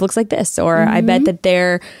sex life looks like this, or I bet that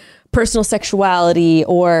their personal sexuality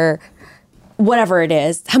or whatever it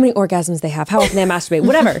is, how many orgasms they have, how often they masturbate,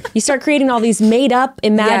 whatever. You start creating all these made up,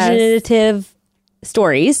 imaginative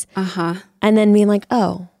stories. And then being like,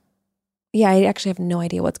 oh, yeah, I actually have no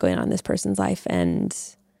idea what's going on in this person's life and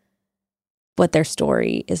what their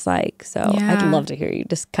story is like. So I'd love to hear you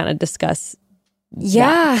just kind of discuss.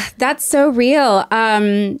 Yeah, that's so real.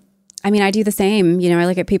 I do the same. I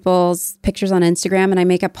look at people's pictures on Instagram and I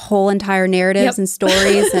make up whole entire narratives and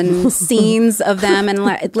stories and scenes of them. And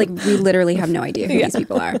like we literally have no idea who these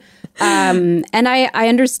people are. And I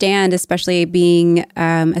understand, especially being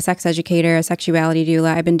a sex educator, a sexuality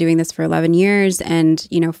doula. I've been doing this for 11 years. And,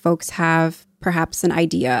 folks have perhaps an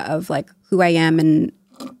idea of like who I am and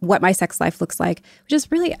what my sex life looks like, which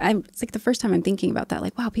is really, it's like the first time I'm thinking about that.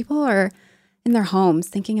 Like, wow, people are in their homes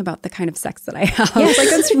thinking about the kind of sex that I have. Yes. Like,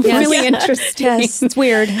 that's really interesting. Yes, it's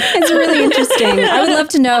weird. It's really interesting. I would love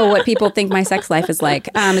to know what people think my sex life is like.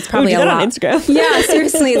 It's probably a lot on Instagram. Yeah,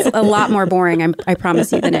 seriously, it's a lot more boring, I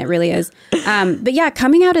promise you, than it really is. But yeah,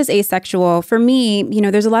 coming out as asexual, for me,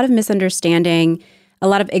 there's a lot of misunderstanding, a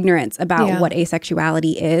lot of ignorance about what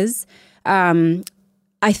asexuality is.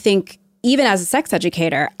 I think even as a sex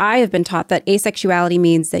educator, I have been taught that asexuality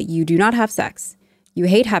means that you do not have sex. You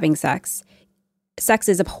hate having sex. Sex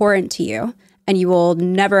is abhorrent to you, and you will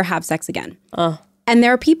never have sex again. And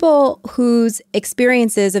there are people whose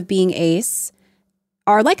experiences of being ace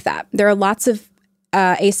are like that. There are lots of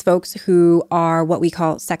ace folks who are what we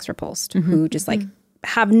call sex repulsed, who just like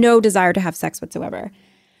have no desire to have sex whatsoever.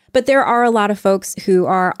 But there are a lot of folks who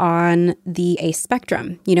are on the ace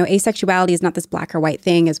spectrum. Asexuality is not this black or white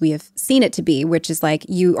thing as we have seen it to be, which is like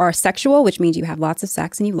you are sexual, which means you have lots of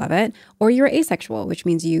sex and you love it, or you're asexual, which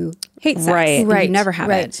means you hate sex and you never have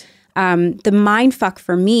it. The mind fuck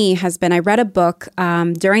for me has been, I read a book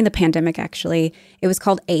during the pandemic, actually. It was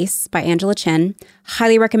called Ace by Angela Chen.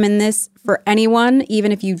 Highly recommend this for anyone,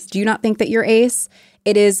 even if you do not think that you're ace.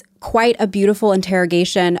 It is quite a beautiful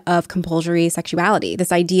interrogation of compulsory sexuality.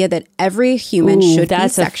 This idea that every human should be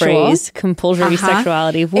sexual. That's a phrase, compulsory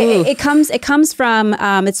sexuality. It comes from,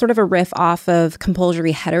 it's sort of a riff off of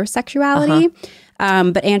compulsory heterosexuality.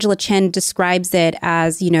 But Angela Chen describes it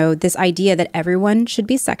as, this idea that everyone should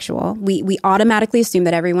be sexual. We automatically assume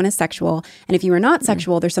that everyone is sexual. And if you are not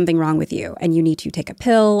sexual, there's something wrong with you. And you need to take a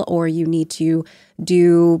pill, or you need to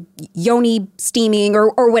do yoni steaming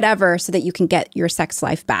or whatever, so that you can get your sex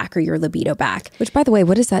life back or your libido back. Which, by the way,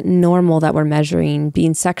 what is that normal that we're measuring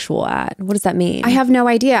being sexual at? What does that mean? I have no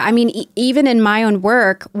idea. I mean, even in my own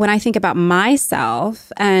work, when I think about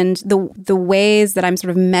myself and the ways that I'm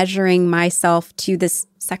sort of measuring myself to this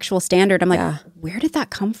sexual standard, I'm like, where did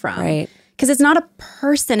that come from? Right. Because it's not a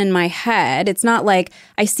person in my head. It's not like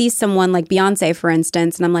I see someone like Beyonce, for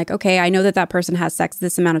instance, and I'm like, okay, I know that person has sex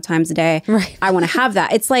this amount of times a day. Right. I want to have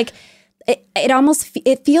that. It's like,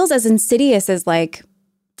 it feels as insidious as like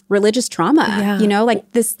religious trauma,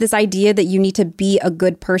 like this idea that you need to be a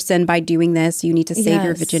good person by doing this. You need to save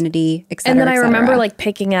your virginity, et cetera. And then I et cetera. remember like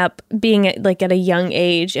picking up, being at a young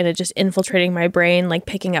age, and it just infiltrating my brain, like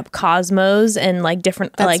picking up Cosmos and like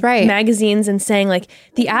different magazines, and saying like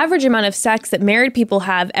the average amount of sex that married people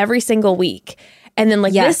have every single week. And then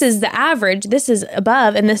like, this is the average, this is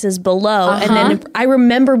above, and this is below. And then I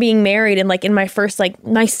remember being married, and like in my first, like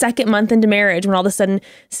my second month into marriage, when all of a sudden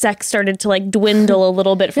sex started to like dwindle a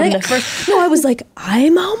little bit from the first. No, I was like,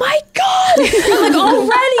 oh my God. I'm like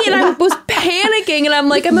already. And I was panicking, and I'm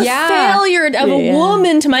like, I'm a failure of a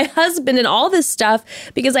woman to my husband and all this stuff,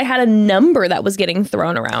 because I had a number that was getting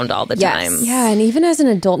thrown around all the time. Yeah. And even as an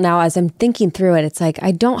adult now, as I'm thinking through it, it's like,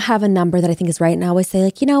 I don't have a number that I think is right. And I always say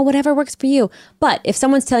like, whatever works for you. But if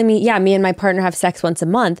someone's telling me, me and my partner have sex once a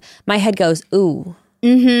month, my head goes, ooh.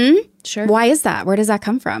 Mm-hmm. Sure. Why is that? Where does that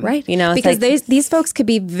come from? Right. Because these folks could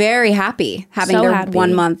be very happy having their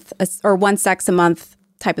 1 month or one sex a month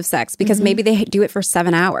type of sex, because maybe they do it for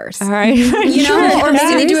 7 hours. All right. Or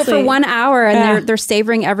maybe they do it for 1 hour and they're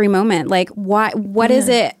savoring every moment. Like, what is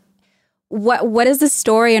it? What is the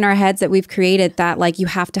story in our heads that we've created that like you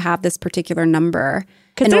have to have this particular number?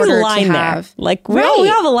 Because there's a line there. Like, we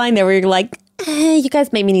have a line there where you're like, you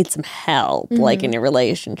guys maybe need some help, like in your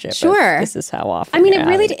relationship. Sure. This is how often. I mean,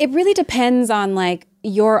 it really depends on like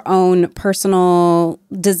your own personal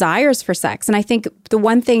desires for sex. And I think the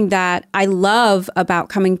one thing that I love about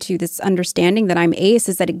coming to this understanding that I'm ace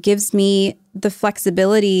is that it gives me the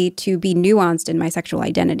flexibility to be nuanced in my sexual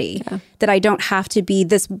identity. Yeah. That I don't have to be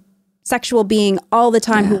this sexual being all the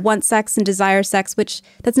time who wants sex and desires sex, which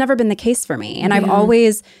that's never been the case for me. And I've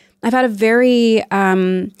had a very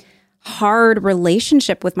hard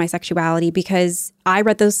relationship with my sexuality, because I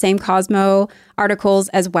read those same Cosmo articles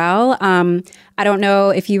as well. I don't know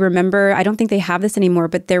if you remember, I don't think they have this anymore,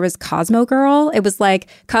 but there was Cosmo Girl. It was like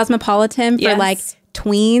Cosmopolitan for like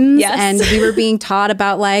tweens. Yes. And we were being taught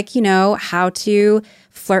about like, how to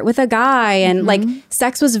flirt with a guy. And like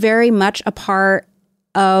sex was very much a part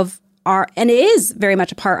of and it is very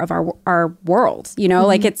much a part of our world,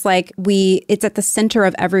 like it's at the center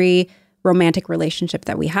of every romantic relationship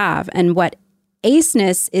that we have. And what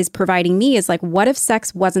aceness is providing me is like, what if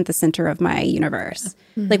sex wasn't the center of my universe?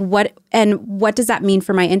 Like what does that mean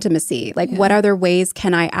for my intimacy? Like what other ways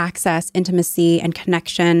can I access intimacy and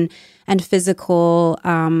connection and physical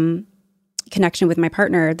connection with my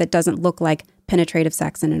partner that doesn't look like penetrative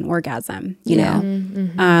sex and an orgasm, you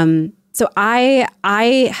know? So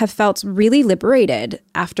I have felt really liberated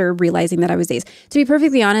after realizing that I was ace. To be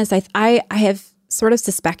perfectly honest, I have sort of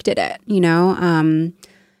suspected it,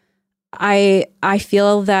 I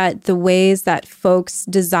feel that the ways that folks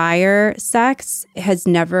desire sex has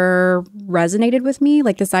never resonated with me.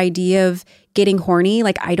 Like this idea of getting horny,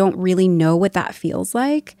 like I don't really know what that feels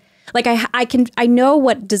like. Like I know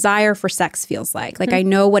what desire for sex feels like. Like I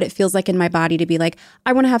know what it feels like in my body to be like,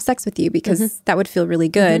 I want to have sex with you because that would feel really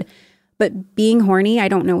good. But being horny, I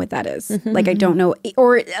don't know what that is. Like I don't know,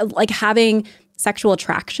 or like having sexual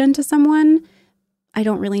attraction to someone, I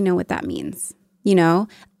don't really know what that means,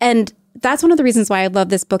 And that's one of the reasons why I love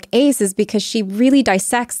this book, Ace, is because she really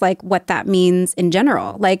dissects like what that means in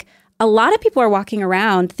general. Like a lot of people are walking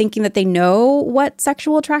around thinking that they know what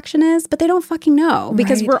sexual attraction is, but they don't fucking know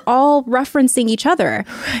because we're all referencing each other.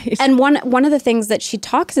 Right. And one of the things that she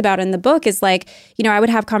talks about in the book is like, I would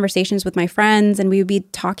have conversations with my friends and we would be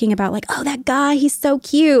talking about like, oh, that guy, he's so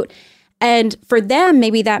cute. And for them,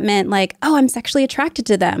 maybe that meant like, oh, I'm sexually attracted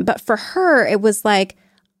to them. But for her, it was like,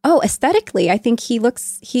 oh, aesthetically, I think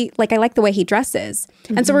I like the way he dresses.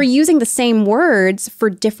 And so we're using the same words for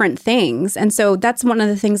different things. And so that's one of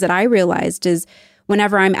the things that I realized is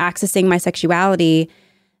whenever I'm accessing my sexuality,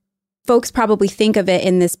 folks probably think of it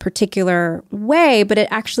in this particular way, but it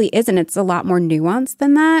actually isn't. It's a lot more nuanced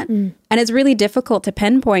than that. And it's really difficult to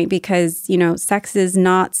pinpoint because, sex is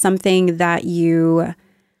not something that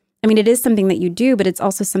it is something that you do, but it's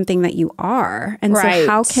also something that you are. And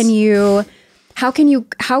so how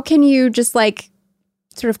can you just like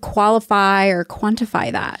sort of qualify or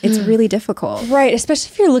quantify that? It's really difficult. Right.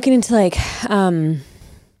 Especially if you're looking into like,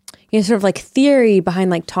 sort of like theory behind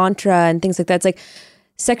like Tantra and things like that. It's like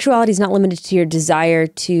sexuality is not limited to your desire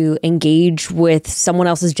to engage with someone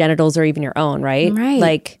else's genitals or even your own, right? Right.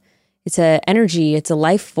 Like it's a energy, it's a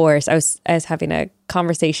life force. I was having a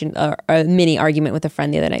conversation or a mini argument with a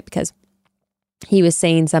friend the other night because he was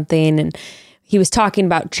saying something and he was talking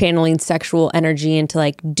about channeling sexual energy into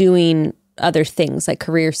like doing other things like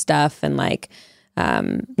career stuff and like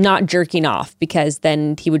not jerking off because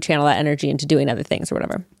then he would channel that energy into doing other things or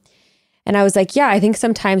whatever. And I was like, yeah, I think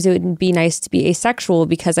sometimes it would be nice to be asexual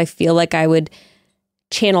because I feel like I would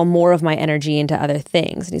channel more of my energy into other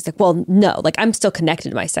things. And he's like, well, no, like I'm still connected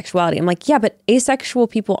to my sexuality. I'm like, yeah, but asexual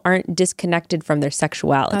people aren't disconnected from their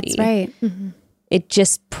sexuality. That's right. It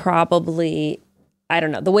just probably, I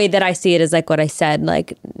don't know. The way that I see it is like what I said,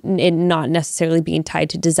 like it not necessarily being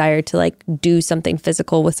tied to desire to like do something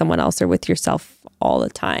physical with someone else or with yourself all the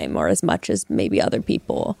time or as much as maybe other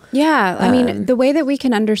people. Yeah. I mean, the way that we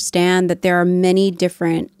can understand that there are many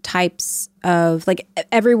different types of like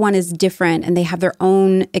everyone is different and they have their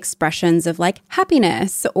own expressions of like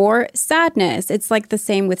happiness or sadness. It's like the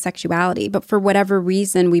same with sexuality. But for whatever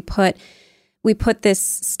reason, we put this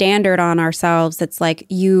standard on ourselves that's like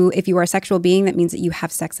if you are a sexual being, that means that you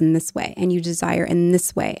have sex in this way and you desire in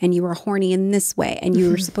this way and you are horny in this way and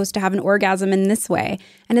you are supposed to have an orgasm in this way.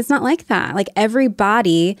 And it's not like that. Like every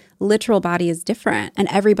body, literal body is different and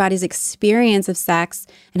everybody's experience of sex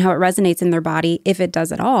and how it resonates in their body, if it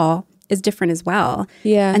does at all, is different as well.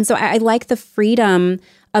 Yeah. And so I like the freedom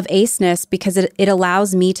of aceness because it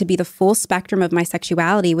allows me to be the full spectrum of my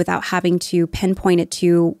sexuality without having to pinpoint it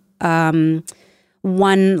to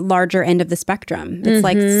one larger end of the spectrum. It's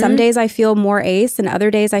like some days I feel more ace and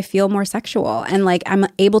other days I feel more sexual. And like I'm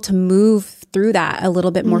able to move through that a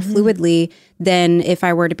little bit more fluidly than if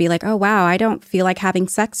I were to be like, oh, wow, I don't feel like having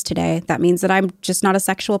sex today. That means that I'm just not a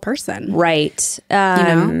sexual person. Right.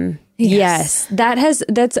 Yes.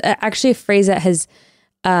 That's actually a phrase that has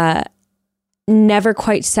never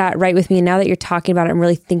quite sat right with me. And now that you're talking about it, I'm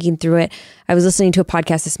really thinking through it. I was listening to a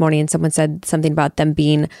podcast this morning and someone said something about them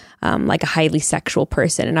being like a highly sexual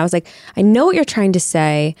person. And I was like, I know what you're trying to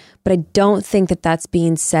say, but I don't think that that's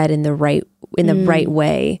being said in the right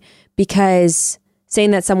way, because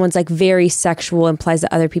saying that someone's like very sexual implies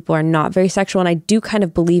that other people are not very sexual. And I do kind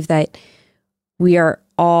of believe that we are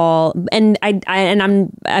all, and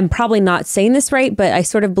I'm probably not saying this right, but I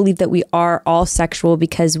sort of believe that we are all sexual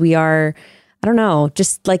because we are, I don't know,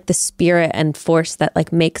 just like the spirit and force that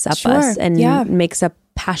like makes up us and makes up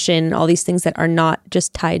passion, all these things that are not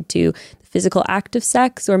just tied to the physical act of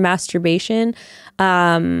sex or masturbation.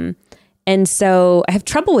 And so I have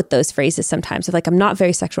trouble with those phrases sometimes of like, I'm not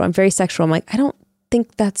very sexual, I'm very sexual. I'm like, I don't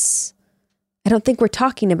think we're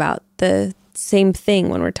talking about the same thing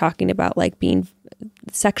when we're talking about like being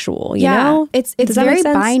sexual, you know? It's very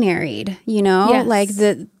binaried, Yes. like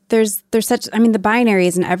there's such, I mean, the binary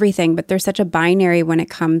isn't everything, but there's such a binary when it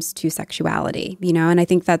comes to sexuality, and I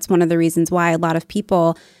think that's one of the reasons why a lot of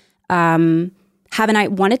people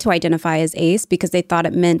haven't wanted to identify as ace, because they thought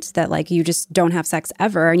it meant that like you just don't have sex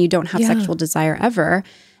ever and you don't have sexual desire ever.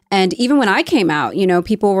 And even when I came out,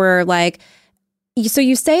 people were like, so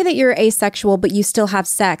you say that you're asexual, but you still have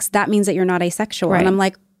sex. That means that you're not asexual. Right. And I'm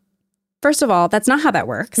like, first of all, that's not how that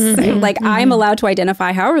works. I'm allowed to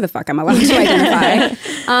identify however the fuck I'm allowed to identify.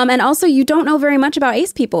 And also, you don't know very much about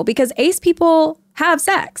ace people, because ace people have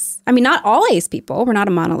sex. I mean, not all ace people. We're not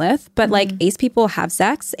a monolith. But like ace people have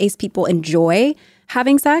sex. Ace people enjoy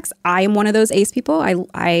having sex. I am one of those ace people.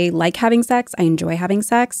 I like having sex. I enjoy having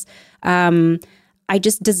sex. I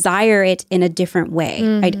just desire it in a different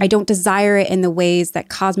way. I don't desire it in the ways that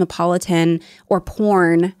Cosmopolitan or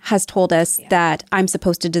porn has told us that I'm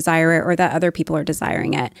supposed to desire it or that other people are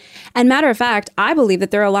desiring it. And matter of fact, I believe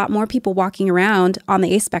that there are a lot more people walking around on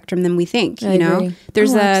the ace spectrum than we think. I agree.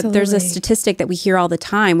 There's a statistic that we hear all the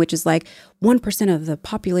time, which is like 1% of the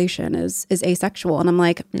population is asexual. And I'm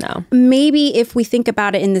like, no. Maybe if we think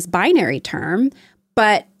about it in this binary term,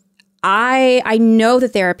 but I know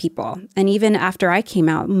that there are people, and even after I came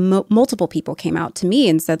out, multiple people came out to me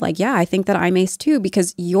and said like, yeah, I think that I'm ace too,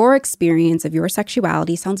 because your experience of your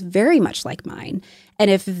sexuality sounds very much like mine. And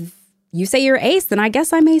if you say you're ace, then I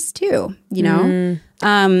guess I'm ace too, you know?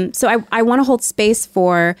 So I want to hold space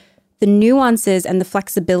for the nuances and the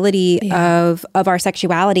flexibility of our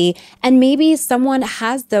sexuality. And maybe someone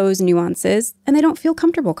has those nuances and they don't feel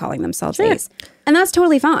comfortable calling themselves ace. And that's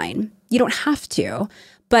totally fine. You don't have to.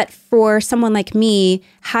 But for someone like me,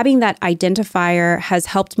 having that identifier has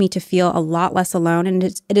helped me to feel a lot less alone. And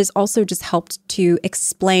it has also just helped to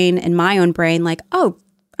explain in my own brain, like, oh,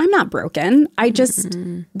 I'm not broken. I just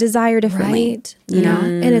desire differently. Right. You know?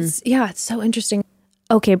 And it's so interesting.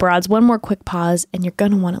 Okay, broads, one more quick pause, and you're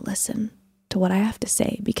going to want to listen to what I have to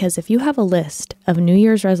say. Because if you have a list of New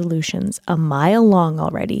Year's resolutions a mile long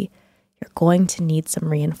already, you're going to need some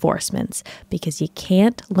reinforcements, because you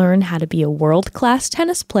can't learn how to be a world-class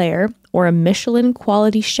tennis player or a Michelin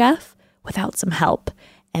quality chef without some help.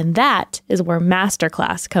 And that is where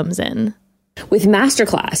Masterclass comes in. With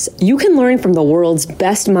Masterclass, you can learn from the world's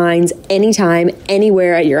best minds anytime,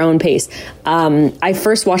 anywhere at your own pace. I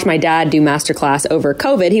first watched my dad do Masterclass over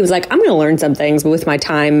COVID. He was like, I'm going to learn some things, but with my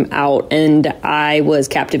time out, and I was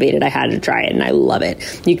captivated. I had to try it, and I love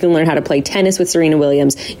it. You can learn how to play tennis with Serena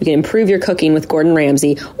Williams. You can improve your cooking with Gordon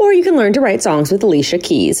Ramsay, or you can learn to write songs with Alicia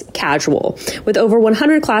Keys. Casual. With over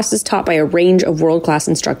 100 classes taught by a range of world-class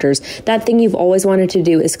instructors, that thing you've always wanted to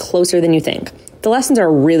do is closer than you think. The lessons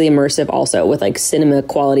are really immersive also, with like cinema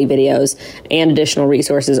quality videos and additional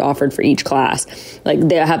resources offered for each class. Like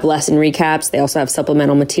they have lesson recaps. They also have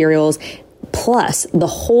supplemental materials. Plus, the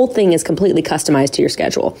whole thing is completely customized to your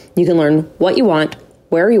schedule. You can learn what you want,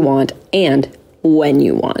 where you want, and when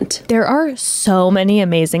you want. There are so many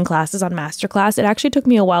amazing classes on Masterclass. It actually took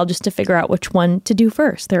me a while just to figure out which one to do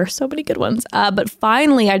first. There are so many good ones. But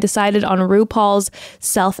finally, I decided on RuPaul's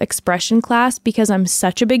self-expression class because I'm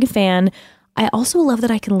such a big fan. I also love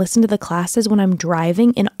that I can listen to the classes when I'm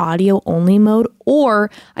driving in audio only mode,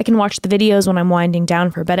 or I can watch the videos when I'm winding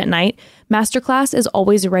down for bed at night. Masterclass is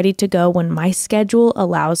always ready to go when my schedule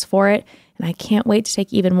allows for it, and I can't wait to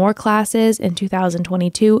take even more classes in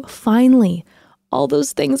 2022. Finally, all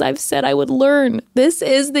those things I've said I would learn. This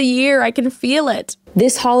is the year. I can feel it.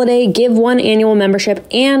 This holiday, give one annual membership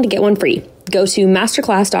and get one free. Go to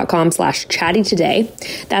masterclass.com/chatty today.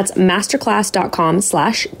 That's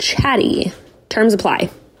masterclass.com/chatty. Terms apply.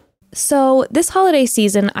 So this holiday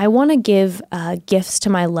season, I want to give gifts to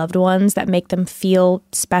my loved ones that make them feel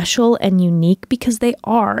special and unique, because they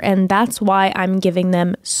are. And that's why I'm giving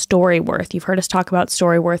them Storyworth. You've heard us talk about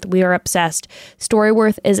Storyworth. We are obsessed.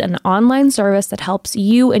 Storyworth is an online service that helps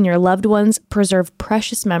you and your loved ones preserve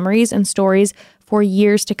precious memories and stories for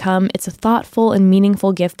years to come. It's a thoughtful and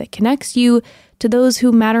meaningful gift that connects you to those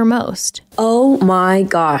who matter most. Oh my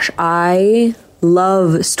gosh, I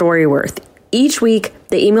love Storyworth. Each week,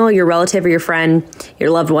 they email your relative or your friend, your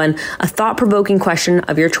loved one, a thought-provoking question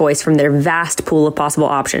of your choice from their vast pool of possible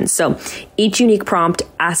options. So each unique prompt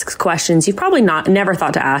asks questions you've probably never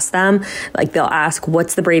thought to ask them. Like they'll ask,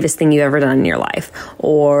 what's the bravest thing you've ever done in your life?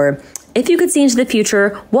 Or if you could see into the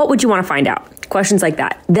future, what would you want to find out? Questions like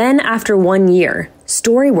that. Then after 1 year,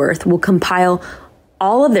 Storyworth will compile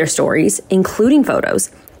all of their stories, including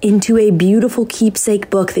photos, into a beautiful keepsake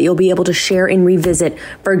book that you'll be able to share and revisit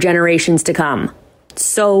for generations to come.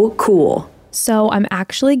 So cool. So I'm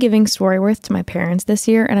actually giving Storyworth to my parents this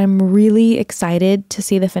year, and I'm really excited to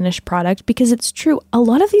see the finished product, because it's true. A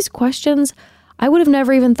lot of these questions I would have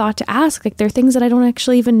never even thought to ask. Like, they're things that I don't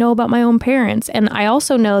actually even know about my own parents. And I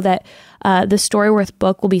also know that the Storyworth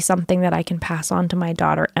book will be something that I can pass on to my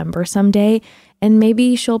daughter, Ember, someday. And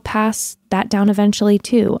maybe she'll pass that down eventually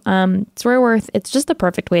too. Storyworth, it's just the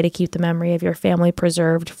perfect way to keep the memory of your family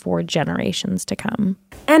preserved for generations to come.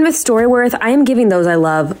 And with Storyworth, I am giving those I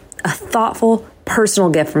love a thoughtful, personal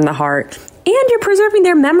gift from the heart. And you're preserving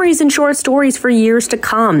their memories and short stories for years to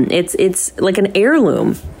come. It's like an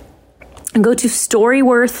heirloom. And go to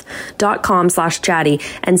storyworth.com/chatty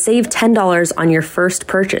and save $10 on your first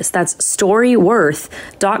purchase. That's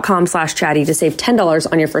storyworth.com/chatty to save $10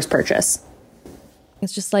 on your first purchase.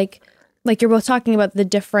 It's just like you're both talking about the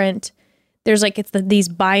different, there's like, these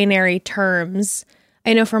binary terms.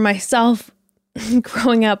 I know for myself,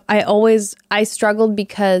 growing up, I struggled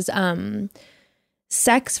because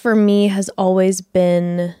sex for me has always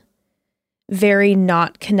been very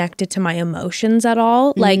not connected to my emotions at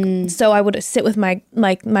all. Like, so I would sit with my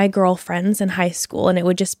girlfriends in high school, and it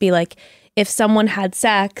would just be like, if someone had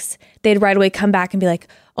sex, they'd right away come back and be like,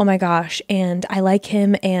 oh my gosh, and I like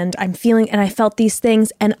him, and I'm feeling, and I felt these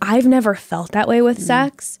things. And I've never felt that way with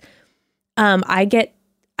sex. I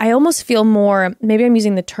I almost feel more, maybe I'm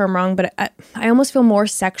using the term wrong, but I almost feel more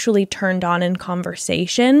sexually turned on in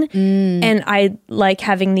conversation. And I like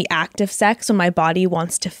having the act of sex, so my body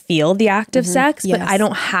wants to feel the act of sex, but I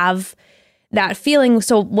don't have that feeling.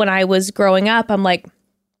 So when I was growing up, I'm like,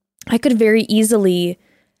 I could very easily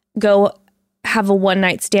go have a one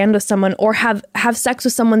night stand with someone or have sex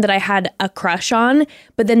with someone that I had a crush on,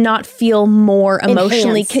 but then not feel more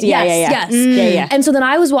emotionally. Yes. And so then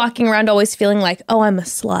I was walking around always feeling like, oh, I'm a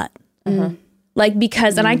slut. Like,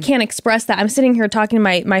 because, and I can't express that. I'm sitting here talking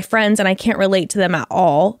to my friends and I can't relate to them at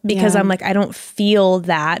all because I'm like, I don't feel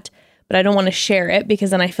that, but I don't want to share it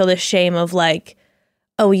because then I feel this shame of like,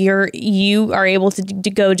 oh, you are able to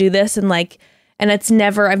go do this and like, and I've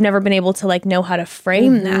never been able to like know how to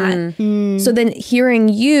frame that. So then hearing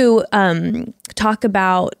you talk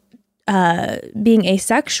about being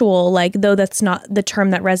asexual, like though that's not the term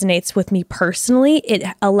that resonates with me personally, it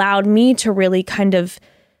allowed me to really kind of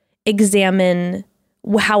examine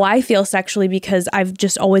how I feel sexually because I've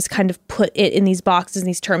just always kind of put it in these boxes,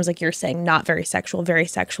 these terms, like you're saying, not very sexual, very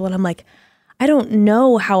sexual. And I'm like, I don't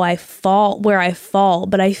know how I fall, where I fall,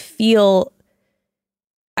 but I feel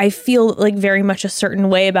like very much a certain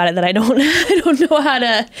way about it that I don't know how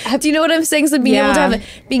to. Do you know what I'm saying? So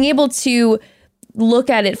being able to look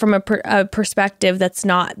at it from a perspective that's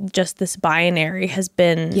not just this binary has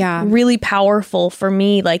been really powerful for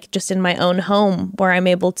me. Like just in my own home, where I'm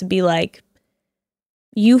able to be like,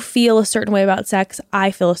 you feel a certain way about sex, I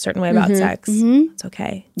feel a certain way about sex. It's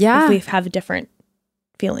okay. If we have different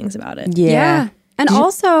feelings about it. And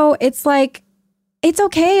also, it's like, it's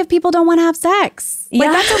okay if people don't want to have sex.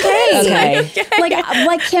 Like, that's okay.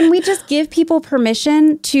 Like, can we just give people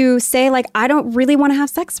permission to say, like, I don't really want to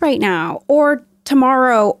have sex right now, or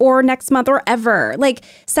tomorrow, or next month, or ever. Like,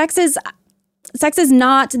 sex is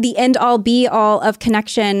not the end all be all of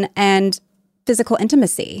connection and physical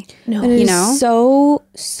intimacy. No, you know,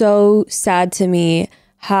 so sad to me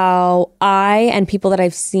how I and people that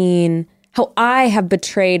I've seen, how I have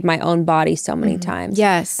betrayed my own body so many times.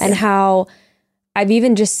 Yes, and how I've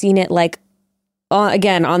even just seen it like,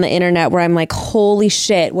 again, on the internet where I'm like, holy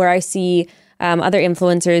shit, where I see other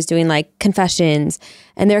influencers doing like confessions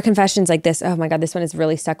and their confessions like this. Oh my God, this one has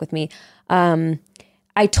really stuck with me.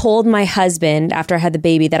 I told my husband after I had the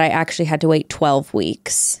baby that I actually had to wait 12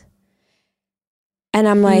 weeks. And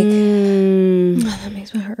I'm like, that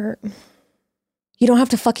makes me hurt. You don't have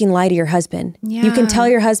to fucking lie to your husband. Yeah. You can tell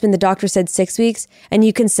your husband the doctor said 6 weeks and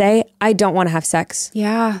you can say, I don't want to have sex.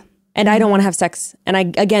 Yeah. And I don't want to have sex. And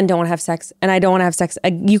I, again, don't want to have sex. And I don't want to have sex.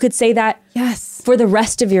 You could say that for the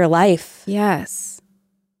rest of your life. Yes.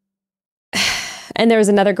 And there was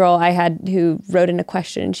another girl I had who wrote in a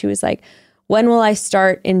question. And she was like, when will I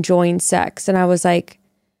start enjoying sex? And I was like,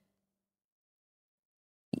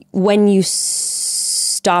 when you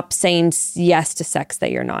stop saying yes to sex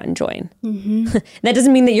that you're not enjoying. That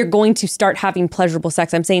doesn't mean that you're going to start having pleasurable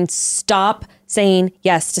sex. I'm saying stop saying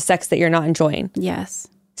yes to sex that you're not enjoying. Yes.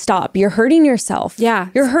 Stop. You're hurting yourself. Yeah.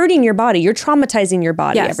 You're hurting your body. You're traumatizing your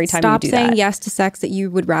body every time you do that. Stop saying yes to sex that you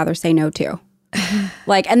would rather say no to.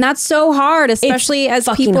 Like, and that's so hard, especially as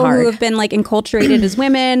people who have been like enculturated as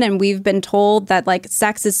women, and we've been told that like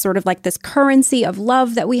sex is sort of like this currency of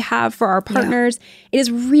love that we have for our partners. It is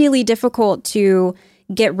really difficult to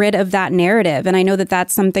get rid of that narrative. And I know that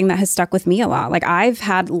that's something that has stuck with me a lot. Like, I've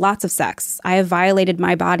had lots of sex. I have violated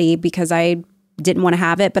my body because I didn't want to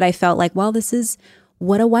have it, but I felt like, well, this is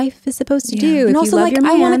what a wife is supposed to do. And also, like,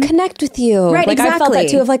 I want to connect with you. Right, like, exactly. I felt that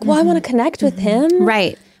too of like, well, I want to connect with him.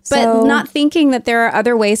 Right. But not thinking that there are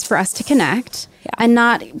other ways for us to connect, and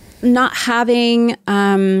not having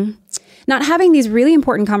these really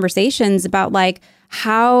important conversations about like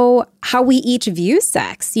how we each view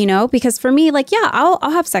sex, you know? Because for me, like, yeah, I'll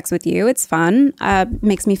have sex with you. It's fun.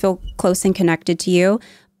 Makes me feel close and connected to you.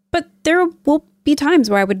 But there will be times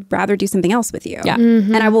where I would rather do something else with you. Yeah.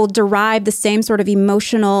 And I will derive the same sort of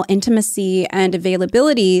emotional intimacy and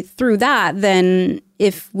availability through that than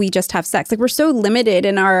if we just have sex. Like, we're so limited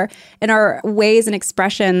in our ways and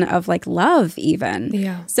expression of like love even.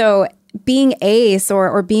 Yeah. So being ace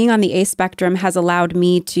or being on the ace spectrum has allowed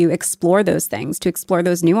me to explore those things, to explore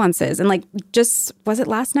those nuances. And like, just, was it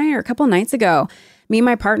last night or a couple nights ago, me and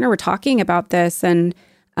my partner were talking about this, and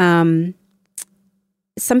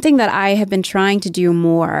something that I have been trying to do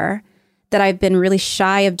more, that I've been really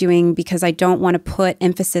shy of doing because I don't want to put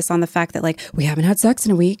emphasis on the fact that like, we haven't had sex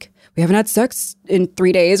in a week, we haven't had sex in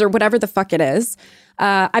 3 days, or whatever the fuck it is.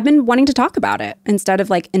 I've been wanting to talk about it instead of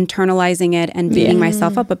like internalizing it and beating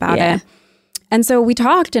myself up about it. And so we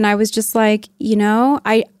talked, and I was just like, you know,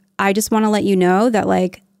 I just want to let you know that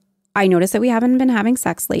like, I noticed that we haven't been having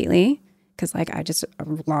sex lately because like I just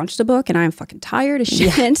launched a book and I'm fucking tired as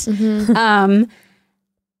shit.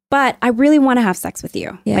 But I really want to have sex with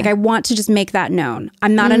you. Like I want to just make that known.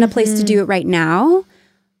 I'm not in a place to do it right now,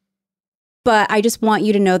 but I just want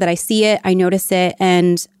you to know that I see it, I notice it,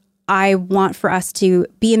 and I want for us to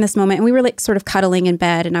be in this moment. And we were like sort of cuddling in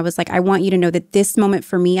bed, and I was like, I want you to know that this moment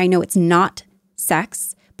for me, I know it's not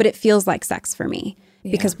sex, but it feels like sex for me.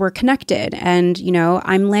 Because we're connected, and you know,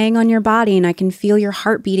 I'm laying on your body and I can feel your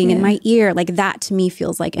heart beating in my ear. Like that to me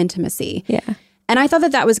feels like intimacy. And I thought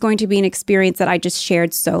that that was going to be an experience that I just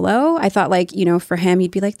shared solo. I thought like, you know, for him, he'd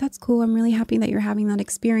be like, that's cool. I'm really happy that you're having that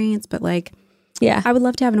experience. But like, I would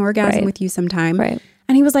love to have an orgasm with you sometime.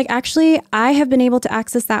 And he was like, actually, I have been able to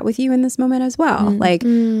access that with you in this moment as well. Like,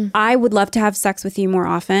 I would love to have sex with you more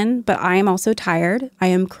often, but I am also tired. I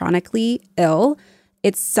am chronically ill.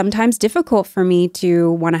 It's sometimes difficult for me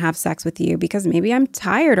to want to have sex with you because maybe I'm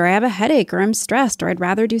tired or I have a headache or I'm stressed or I'd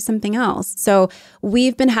rather do something else. So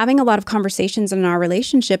we've been having a lot of conversations in our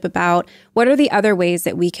relationship about what are the other ways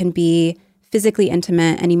that we can be physically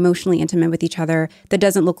intimate and emotionally intimate with each other that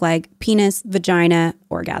doesn't look like penis, vagina,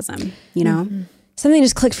 orgasm, you know? Something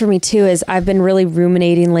just clicked for me too is I've been really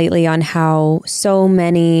ruminating lately on how so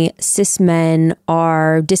many cis men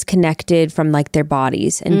are disconnected from like their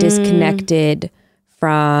bodies and disconnected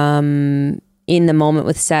from in the moment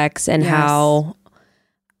with sex, and how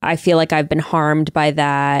I feel like I've been harmed by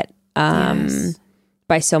that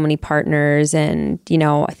by so many partners. And, you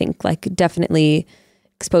know, I think like definitely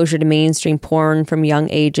exposure to mainstream porn from young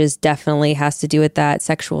ages definitely has to do with that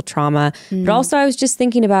sexual trauma. But also I was just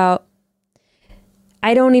thinking about,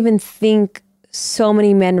 I don't even think so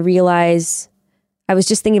many men realize, I was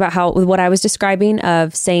just thinking about how what I was describing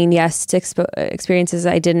of saying yes to experiences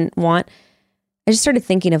I didn't want. I just started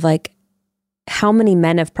thinking of like how many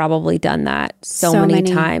men have probably done that so many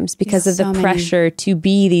times because of the pressure to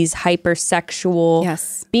be these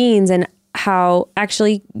hypersexual beings. And how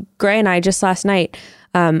actually Gray and I just last night,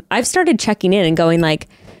 I've started checking in and going like,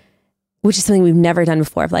 which is something we've never done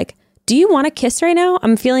before, of like, do you want to kiss right now?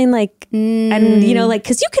 I'm feeling like, and you know, like,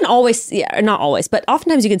 cause you can always, not always, but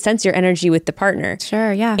oftentimes you can sense your energy with the partner.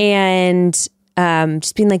 Sure. Yeah. And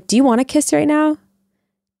just being like, do you want to kiss right now?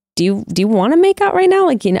 Do you want to make out right now?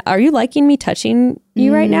 Like, you know, are you liking me touching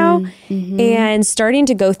you right now? And starting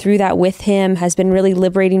to go through that with him has been really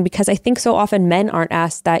liberating, because I think so often men aren't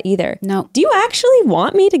asked that either. No. Do you actually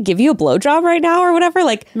want me to give you a blowjob right now or whatever?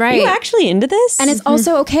 Like, are you actually into this? And it's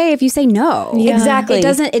also okay if you say no. Exactly.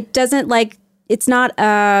 It doesn't like, it's not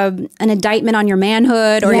an indictment on your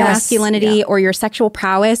manhood or your masculinity or your sexual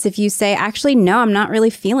prowess if you say, actually, no, I'm not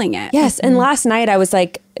really feeling it. Yes. And last night I was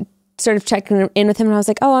like, sort of checking in with him, and I was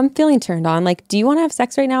like, oh, I'm feeling turned on. Like, do you want to have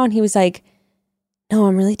sex right now? And he was like, no,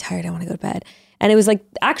 I'm really tired. I want to go to bed. And it was like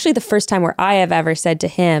actually the first time where I have ever said to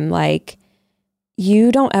him, like,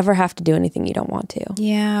 you don't ever have to do anything you don't want to.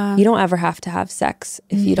 Yeah. You don't ever have to have sex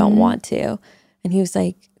if you don't want to. And he was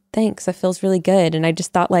like, thanks. That feels really good. And I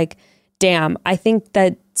just thought like, damn, I think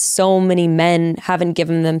that so many men haven't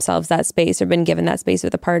given themselves that space or been given that space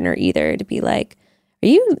with a partner either, to be like, are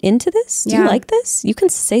you into this? Do you like this? You can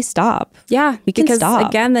say stop. Yeah. We can because stop.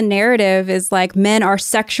 Again, the narrative is like men are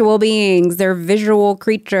sexual beings. They're visual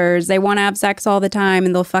creatures. They want to have sex all the time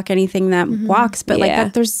and they'll fuck anything that walks. But like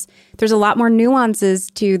that, there's a lot more nuances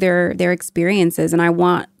to their experiences. And I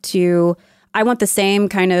want the same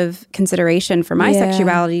kind of consideration for my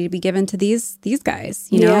sexuality to be given to these guys,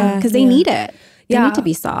 you know, because they need it. They need to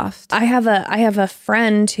be soft. I have a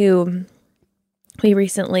friend who, we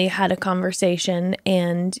recently had a conversation,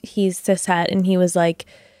 and he's cishet, and he was like,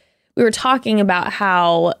 we were talking about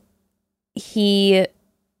how he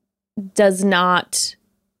does not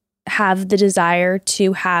have the desire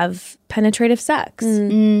to have penetrative sex,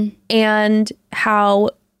 and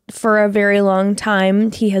how for a very long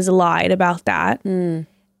time he has lied about that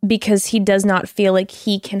because he does not feel like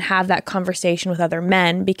he can have that conversation with other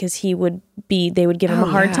they would give him a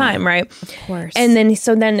hard time, right? Of course. And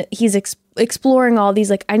then he's exploring all these,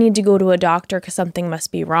 like, I need to go to a doctor because something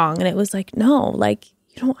must be wrong. And it was like, no, like,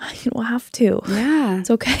 you don't have to. Yeah. It's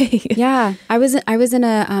okay. Yeah. I was in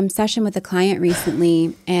a session with a client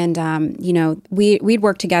recently, and you know, we'd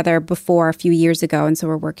worked together before a few years ago, and so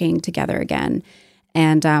we're working together again.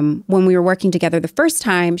 And when we were working together the first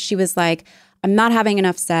time, she was like, I'm not having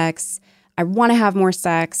enough sex. I want to have more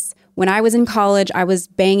sex. When I was in college, I was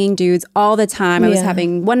banging dudes all the time. I was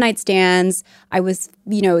having one-night stands. I was,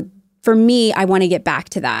 you know, for me, I want to get back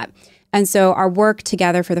to that. And so our work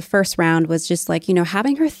together for the first round was just like, you know,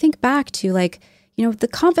 having her think back to like, you know, the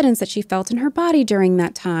confidence that she felt in her body during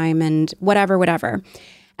that time and whatever.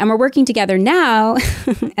 And we're working together now.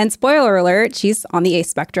 And spoiler alert, she's on the ace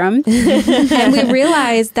spectrum. And we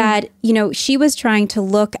realized that, you know, she was trying to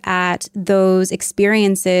look at those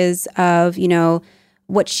experiences of, you know,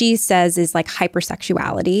 what she says is like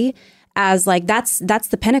hypersexuality as like, that's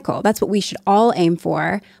the pinnacle. That's what we should all aim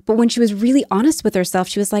for. But when she was really honest with herself,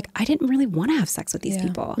 she was like, I didn't really want to have sex with these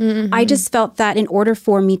people. I just felt that in order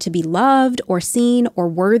for me to be loved or seen or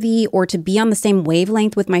worthy or to be on the same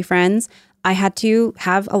wavelength with my friends, I had to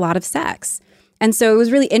have a lot of sex. And so it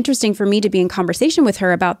was really interesting for me to be in conversation with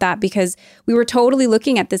her about that, because we were totally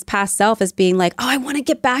looking at this past self as being like, oh, I want to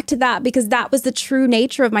get back to that because that was the true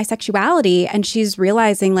nature of my sexuality. And she's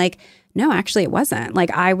realizing like, no, actually it wasn't. Like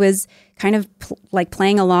I was kind of like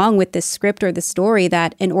playing along with this script or this story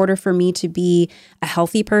that in order for me to be a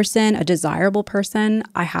healthy person, a desirable person,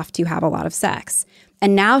 I have to have a lot of sex.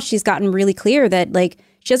 And now she's gotten really clear that like,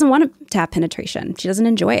 she doesn't want to have penetration. She doesn't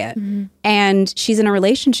enjoy it. And she's in a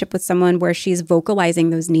relationship with someone where she's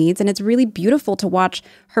vocalizing those needs. And it's really beautiful to watch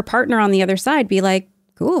her partner on the other side be like,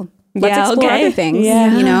 cool, let's explore other things.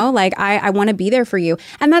 You know, like I want to be there for you.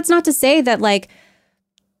 And that's not to say that like,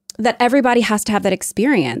 that everybody has to have that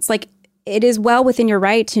experience. Like it is well within your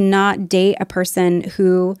right to not date a person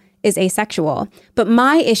who is asexual. But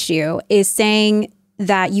my issue is saying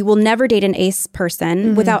that you will never date an ace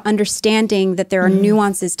person without understanding that there are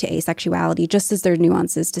nuances to asexuality, just as there are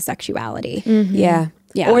nuances to sexuality. Yeah.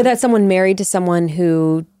 Or that someone married to someone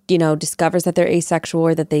who, you know, discovers that they're asexual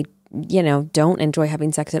or that they, you know, don't enjoy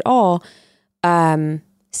having sex at all.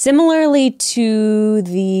 Similarly to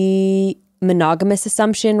the monogamous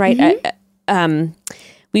assumption, right?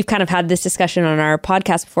 We've kind of had this discussion on our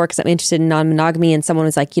podcast before because I'm interested in non-monogamy, and someone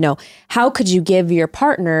was like, you know, how could you give your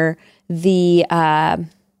partner the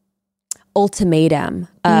ultimatum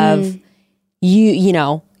of you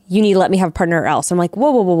know, you need to let me have a partner or else? I'm like,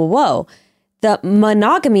 whoa. The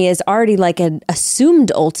monogamy is already like an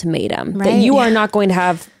assumed ultimatum that you are not going to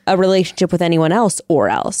have a relationship with anyone else or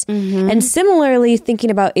else. And similarly,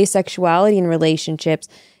 thinking about asexuality in relationships,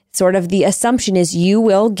 sort of the assumption is you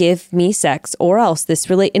will give me sex or else this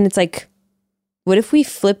and it's like, what if we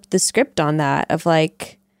flipped the script on that of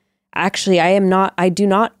like, actually, I do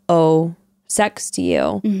not owe sex to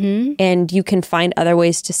you, and you can find other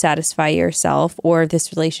ways to satisfy yourself, or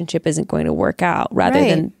this relationship isn't going to work out, rather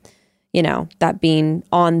than, you know, that being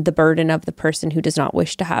on the burden of the person who does not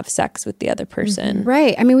wish to have sex with the other person.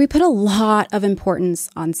 Right. I mean, we put a lot of importance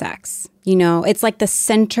on sex. You know, it's like the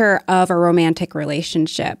center of a romantic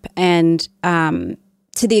relationship. And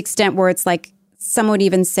to the extent where it's like, some would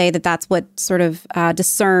even say that that's what sort of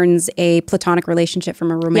discerns a platonic relationship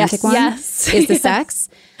from a romantic one, is the sex.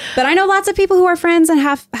 But I know lots of people who are friends and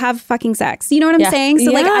have fucking sex. You know what I'm saying?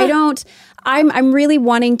 So like, I'm really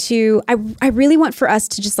wanting to, I really want for us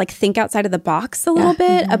to just like think outside of the box a little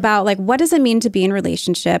bit about like, what does it mean to be in a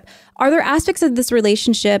relationship? Are there aspects of this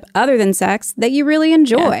relationship other than sex that you really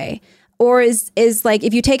enjoy? Or is like,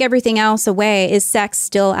 if you take everything else away, is sex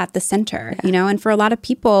still at the center? You know, and for a lot of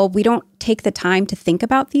people, we don't take the time to think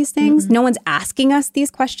about these things. No one's asking us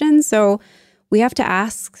these questions. So we have to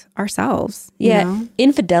ask ourselves. You know?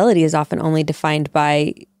 Infidelity is often only defined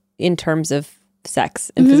in terms of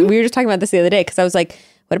sex. And we were just talking about this the other day because I was like,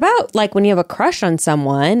 what about like when you have a crush on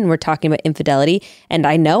someone, we're talking about infidelity, and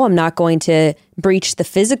I know I'm not going to breach the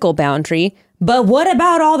physical boundary, but what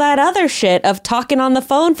about all that other shit of talking on the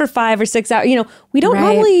phone for 5 or 6 hours? You know, we don't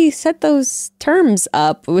normally set those terms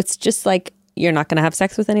up. It's just like, you're not going to have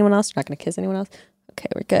sex with anyone else. You're not going to kiss anyone else. Okay,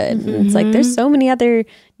 we're good. And it's like, there's so many other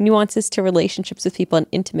nuances to relationships with people and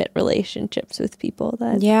intimate relationships with people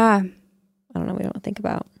that, I don't know, we don't think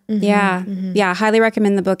about. Yeah. Highly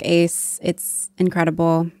recommend the book Ace. It's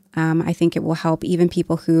incredible. I think it will help even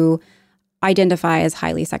people who identify as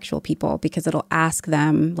highly sexual people, because it'll ask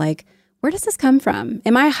them like, where does this come from?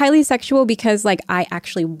 Am I highly sexual because like I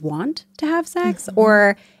actually want to have sex?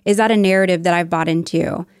 Or is that a narrative that I've bought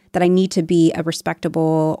into that I need to be a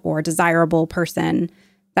respectable or desirable person?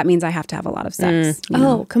 That means I have to have a lot of sex. You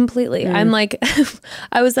know? Oh, completely. I'm like,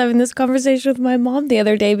 I was having this conversation with my mom the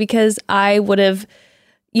other day because I would have,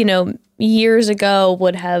 you know, years ago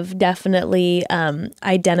would have definitely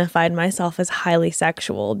identified myself as highly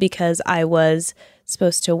sexual because I was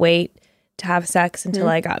supposed to wait to have sex until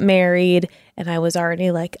I got married, and I was already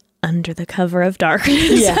like under the cover of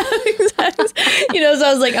darkness. having sex. You know, so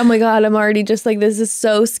I was like, oh my God, I'm already just like, this is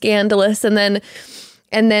so scandalous. And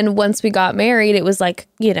then once we got married, it was like,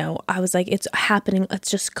 you know, I was like, it's happening. It's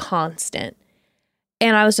just constant.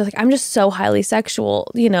 And I was just like, I'm just so highly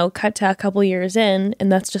sexual, you know, cut to a couple years in,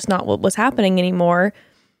 and that's just not what was happening anymore.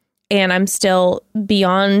 And I'm still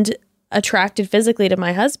beyond attracted physically to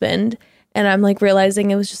my husband. And I'm like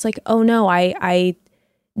realizing it was just like, oh no, I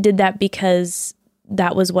did that because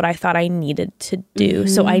that was what I thought I needed to do.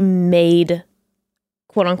 So I made,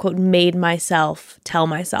 quote unquote, made myself tell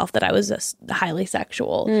myself that I was highly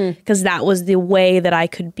sexual because that was the way that I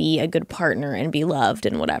could be a good partner and be loved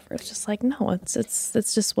and whatever. It's just like, no, it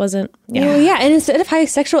just wasn't. Yeah. Well, yeah. And instead of highly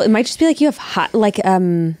sexual, it might just be like you have hot, like,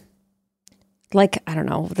 I don't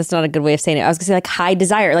know, that's not a good way of saying it. I was gonna say like high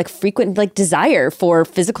desire, like frequent like desire for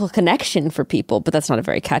physical connection for people, but that's not a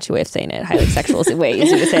very catchy way of saying it. Highly sexual is a way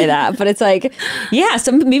easier to say that. But it's like, yeah,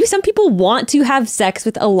 maybe some people want to have sex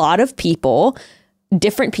with a lot of people,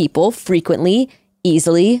 different people, frequently,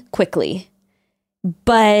 easily, quickly.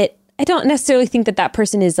 But I don't necessarily think that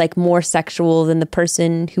person is like more sexual than the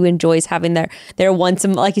person who enjoys having their once a,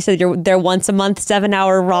 like you said, their once a month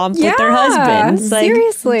 7-hour romp with their husbands. Like,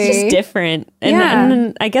 seriously, it's just different.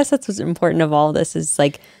 And I guess that's what's important of all this is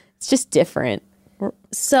like it's just different.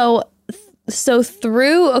 So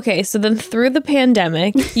through the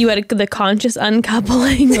pandemic, you had the conscious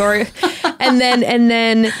uncoupling, and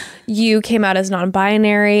then you came out as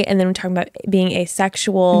non-binary, and then we're talking about being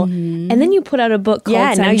asexual, and then you put out a book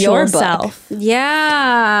called Sensual Self.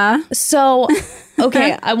 Yeah. So,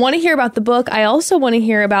 okay, I want to hear about the book. I also want to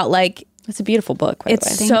hear about like, it's a beautiful book, by the way.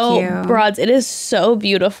 It's so broads. It is so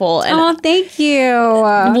beautiful. And thank you.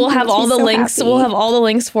 We'll have all the links. Happy. We'll have all the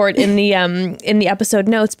links for it in the episode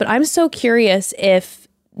notes. But I'm so curious if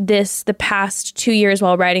the past 2 years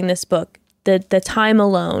while writing this book, the time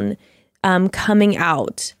alone, coming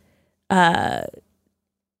out,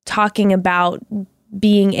 talking about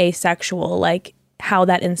being asexual, like how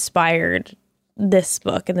that inspired this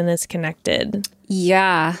book and then is connected.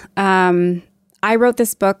 Yeah. I wrote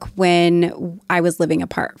this book when I was living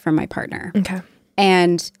apart from my partner. Okay.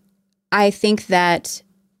 And I think that,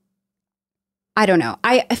 I don't know.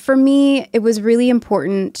 For me, it was really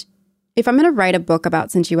important. If I'm going to write a book about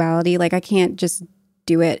sensuality, like I can't just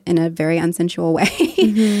do it in a very unsensual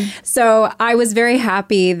way. So I was very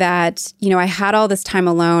happy that, I had all this time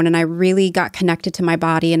alone and I really got connected to my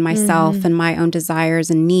body and myself and my own desires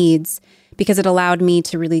and needs because it allowed me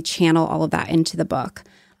to really channel all of that into the book.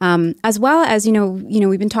 As well as,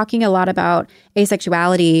 we've been talking a lot about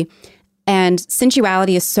asexuality, and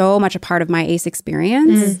sensuality is so much a part of my ace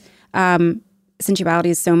experience. Sensuality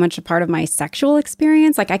is so much a part of my sexual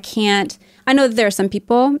experience. Like I know that there are some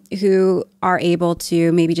people who are able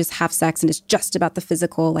to maybe just have sex and it's just about the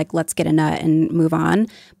physical, like let's get a nut and move on.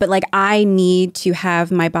 But like I need to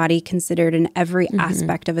have my body considered in every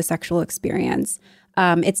aspect of a sexual experience.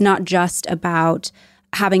 It's not just about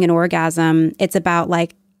having an orgasm. It's about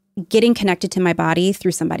like getting connected to my body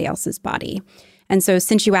through somebody else's body. And so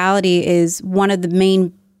sensuality is one of the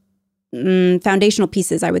main foundational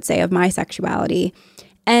pieces, I would say, of my sexuality.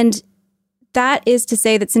 And that is to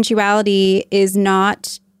say that sensuality is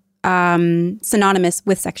not synonymous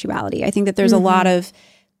with sexuality. I think that there's a lot of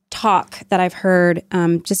talk that I've heard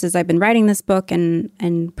just as I've been writing this book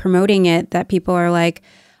and promoting it, that people are like,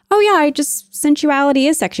 oh yeah, sensuality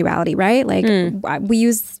is sexuality, right? Like we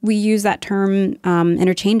use that term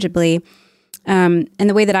interchangeably. And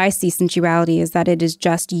the way that I see sensuality is that it is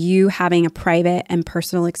just you having a private and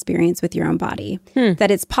personal experience with your own body.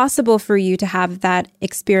 That it's possible for you to have that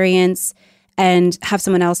experience and have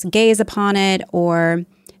someone else gaze upon it or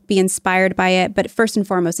be inspired by it. But first and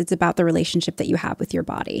foremost, it's about the relationship that you have with your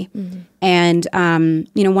body. And,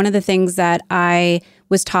 one of the things that I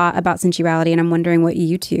was taught about sensuality, and I'm wondering what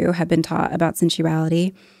you two have been taught about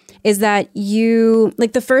sensuality, is that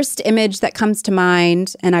the first image that comes to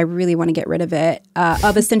mind, and I really want to get rid of it,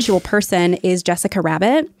 of a sensual person is Jessica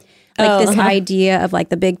Rabbit. This idea of like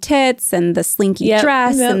the big tits and the slinky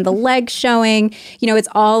dress and the legs showing. It's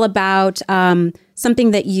all about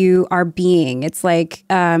something that you are being. It's like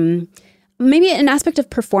maybe an aspect of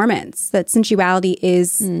performance, that sensuality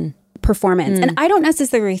is performance. And I don't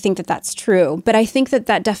necessarily think that that's true, but I think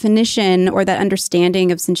that definition or that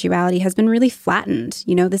understanding of sensuality has been really flattened.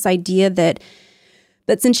 This idea that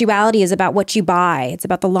sensuality is about what you buy. It's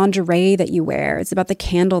about the lingerie that you wear. It's about the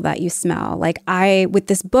candle that you smell. Like with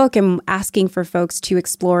this book, am asking for folks to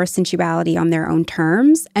explore sensuality on their own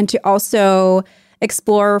terms and to also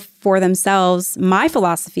explore for themselves my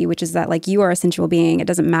philosophy, which is that like you are a sensual being. It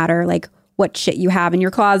doesn't matter like what shit you have in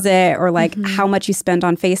your closet or like how much you spend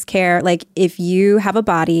on face care. Like if you have a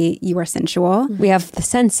body, you are sensual. We have the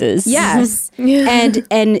senses. Yes.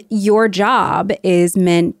 And your job is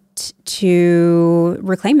meant to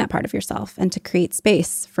reclaim that part of yourself and to create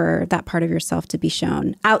space for that part of yourself to be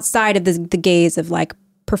shown outside of the gaze of like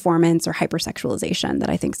performance or hypersexualization that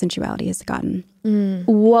I think sensuality has gotten.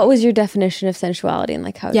 What was your definition of sensuality and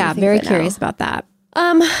like how? Yeah, very curious about that.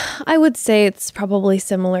 I would say it's probably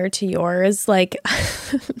similar to yours. Like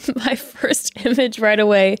my first image right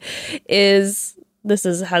away is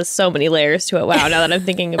has so many layers to it. Wow, now that I'm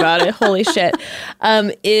thinking about it, holy shit.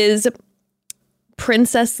 Is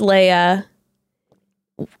Princess Leia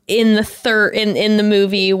in the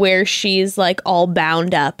movie where she's like all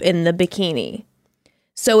bound up in the bikini.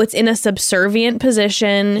 So it's in a subservient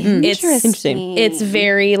position. It's Interesting. It's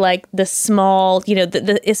very like the small,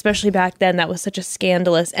 especially back then, that was such a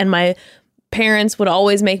scandalous. And my parents would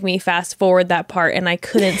always make me fast forward that part, and I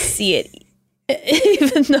couldn't see it,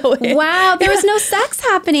 even though Wow, there was no sex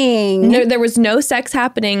happening. No, there was no sex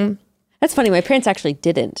happening. That's funny. My parents actually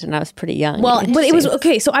didn't, and I was pretty young. Well, but it was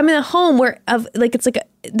okay. So I'm in a home where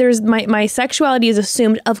there's my sexuality is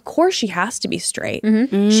assumed. Of course, she has to be straight.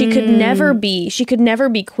 She could never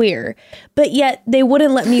be queer. But yet they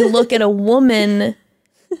wouldn't let me look at a woman.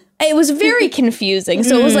 It was very confusing.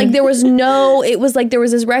 So it was like there was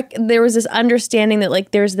this understanding that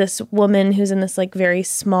like there's this woman who's in this like very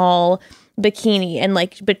small bikini and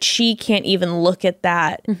like, but she can't even look at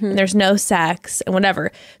that. And there's no sex and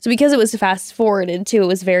whatever. So because it was fast forwarded too, it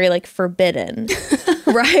was very like forbidden.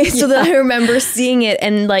 Right. So then I remember seeing it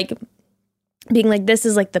and like being like, this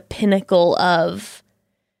is like the pinnacle of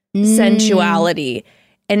sensuality.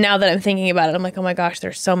 And now that I'm thinking about it, I'm like, oh my gosh,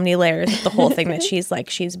 there's so many layers of the whole thing that she's like,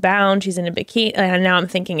 she's bound, she's in a bikini. And now I'm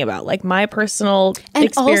thinking about like my personal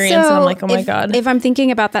experience. Also, and I'm like, oh my God. If I'm thinking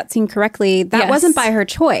about that scene correctly, that wasn't by her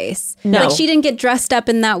choice. No. Like she didn't get dressed up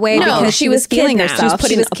in that way No, because she was feeling kidnapped. herself.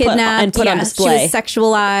 She was kidnapped and put on display. She was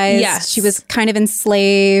sexualized. Yes. She was kind of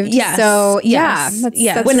enslaved. Yes. So Yes.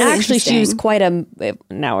 that's when really actually she was interesting. quite a,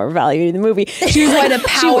 now we're valuing the movie. She was Quite a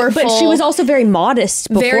powerful- but she was also very modest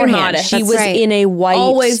beforehand. Very modest. She That's was right. in a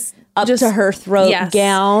white, Always up just- to her throat yes.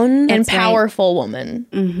 gown. and powerful woman.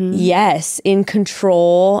 Yes, in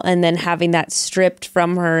control, and then having that stripped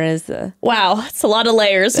from her as the... Wow, that's a lot of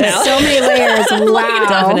layers now. So many layers.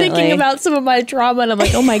 Wow. I'm thinking about some of my trauma and I'm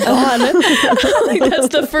like, oh my God. Like, that's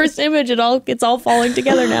the first image. It's all falling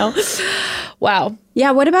together now. Wow.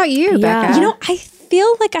 Yeah. What about you, Becca? You know, I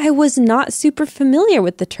feel like I was not super familiar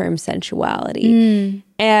with the term sensuality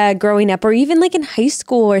growing up, or even like in high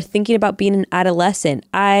school or thinking about being an adolescent.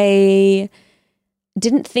 I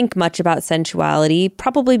didn't think much about sensuality,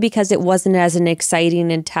 probably because it wasn't as an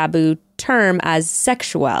exciting and taboo term as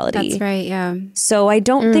sexuality. That's right. Yeah. So I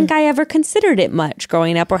don't think I ever considered it much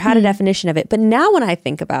growing up or had a definition of it. But now when I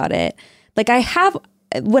think about it, like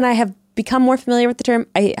when I have become more familiar with the term,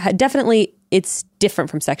 definitely it's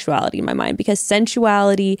different from sexuality in my mind, because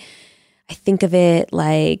sensuality, I think of it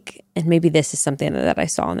like, and maybe this is something that I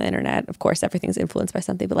saw on the internet. Of course, everything's influenced by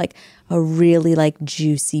something, but like a really like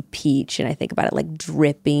juicy peach. And I think about it like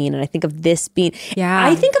dripping, and I think of this being,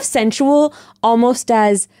 I think of sensual almost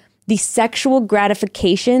as the sexual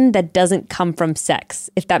gratification that doesn't come from sex,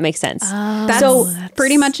 if that makes sense. That's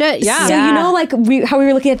pretty much it. Yeah. So you know, like how we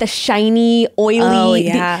were looking at the shiny,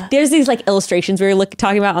 oily. There's these like illustrations we were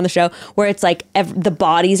talking about on the show where it's like the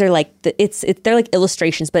bodies are like they're like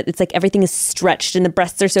illustrations, but it's like everything is stretched and the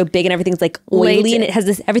breasts are so big and everything is like oily and it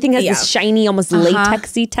has everything has this shiny, almost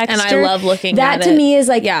latexy texture. And I love looking at that. To it. me is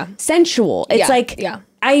like sensual. It's like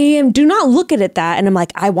do not look at it that and I'm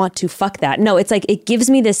like, I want to fuck that. No, it's like it gives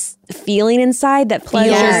me this feeling inside that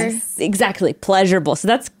feels exactly pleasurable. So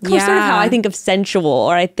that's sort of how I think of sensual,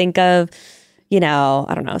 or I think of,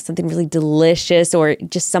 I don't know, something really delicious, or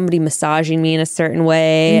just somebody massaging me in a certain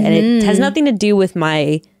way. And it has nothing to do with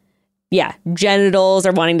my genitals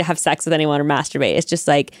or wanting to have sex with anyone or masturbate. It's just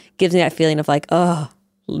like gives me that feeling of like, that's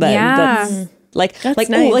like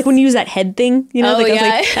nice. like when you use that head thing, I was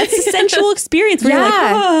like, that's a sensual experience where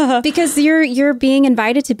you're like, because you're being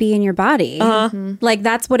invited to be in your body. Like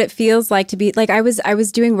that's what it feels like to be. Like I was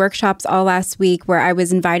doing workshops all last week where I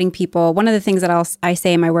was inviting people. One of the things that I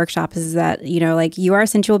say in my workshops is that, like you are a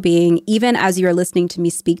sensual being even as you are listening to me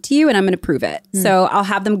speak to you, and I'm going to prove it. So I'll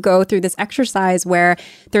have them go through this exercise where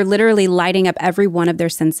they're literally lighting up every one of their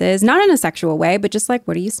senses, not in a sexual way, but just like,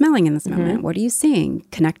 what are you smelling in this moment? What are you seeing?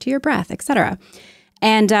 Connect to your breath, etc.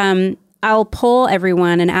 And I'll poll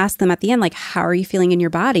everyone and ask them at the end, like, how are you feeling in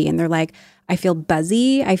your body? And they're like, I feel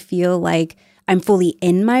buzzy. I feel like I'm fully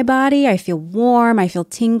in my body. I feel warm. I feel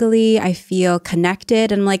tingly. I feel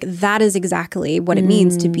connected. And like, that is exactly what it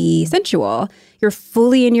means to be sensual. You're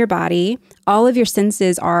fully in your body. All of your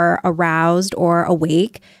senses are aroused or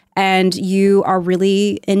awake. And you are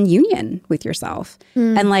really in union with yourself.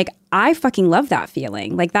 And like, I fucking love that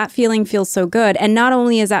feeling. Like that feeling feels so good. And not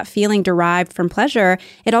only is that feeling derived from pleasure,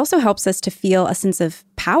 it also helps us to feel a sense of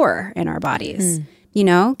power in our bodies,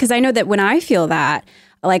 because I know that when I feel that,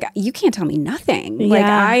 like, you can't tell me nothing. Like,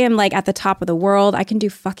 I am like at the top of the world. I can do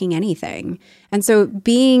fucking anything. And so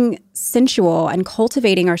being sensual and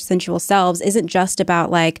cultivating our sensual selves isn't just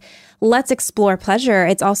about like, let's explore pleasure.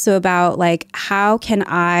 It's also about like, how can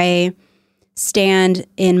I stand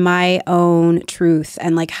in my own truth,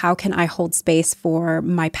 and like, how can I hold space for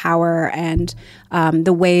my power and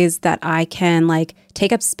the ways that I can like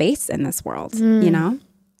take up space in this world, you know?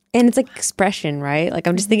 And it's like expression, right? Like,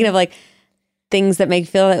 I'm just thinking of like things that make me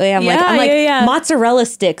feel that way. I'm like mozzarella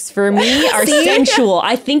sticks for me are sensual.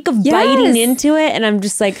 I think of biting into it and I'm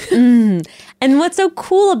just like, And what's so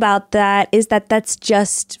cool about that is that that's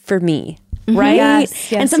just for me. Right?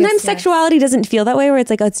 Yes, and sometimes sexuality doesn't feel that way, where it's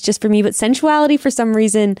like, oh, it's just for me. But sensuality, for some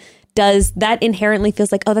reason, does that inherently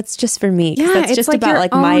feels like, oh, that's just for me. Yeah, that's it's just like about your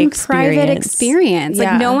like own my experience. private experience.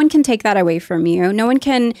 Yeah. Like, no one can take that away from you. No one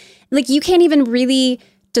can, like, you can't even really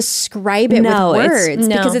describe it with words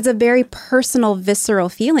because it's a very personal, visceral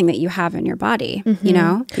feeling that you have in your body, you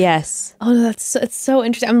know? Yes. Oh, it's so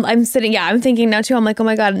interesting. I'm sitting, I'm thinking now too. I'm like, oh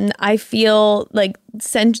my God, and I feel like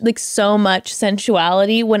so much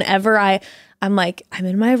sensuality whenever I'm like, I'm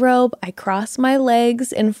in my robe, I cross my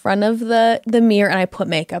legs in front of the mirror and I put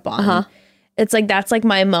makeup on. It's like, that's like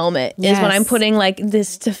my moment is when I'm putting like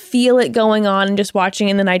this, to feel it going on and just watching,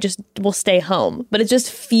 and then I just will stay home. But it's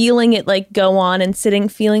just feeling it like go on and sitting,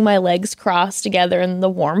 feeling my legs crossed together in the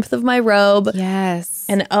warmth of my robe. Yes.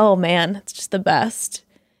 And oh man, it's just the best.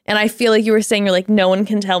 And I feel like you were saying, you're like, no one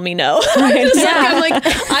can tell me no. I'm like,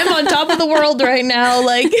 I'm on top of the world right now.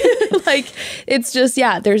 Like it's just,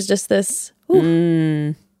 there's just this.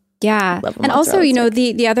 Yeah. And also, you know,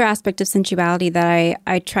 the other aspect of sensuality that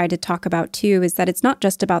I try to talk about too is that it's not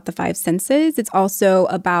just about the five senses. It's also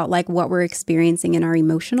about like what we're experiencing in our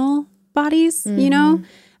emotional bodies, you know?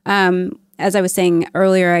 As I was saying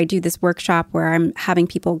earlier, I do this workshop where I'm having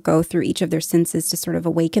people go through each of their senses to sort of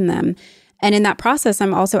awaken them. And in that process,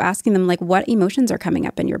 I'm also asking them, like, what emotions are coming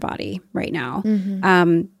up in your body right now?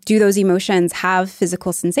 Do those emotions have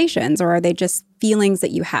physical sensations, or are they just feelings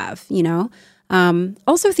that you have, you know?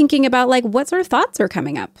 Also thinking about like what sort of thoughts are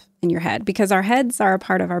coming up in your head, because our heads are a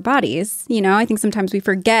part of our bodies. You know, I think sometimes we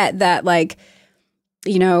forget that, like,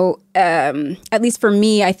 you know, at least for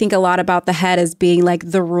me, I think a lot about the head as being like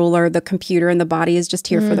the ruler, the computer, and the body is just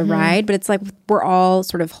here for the ride. But it's like we're all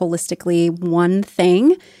sort of holistically one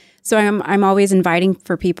thing. So I'm always inviting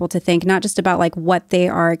for people to think not just about like what they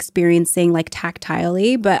are experiencing like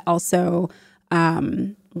tactilely, but also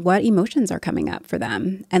what emotions are coming up for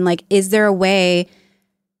them. And like, is there a way,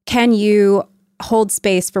 can you hold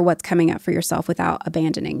space for what's coming up for yourself without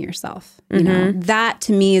abandoning yourself? You know, that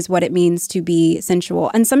to me is what it means to be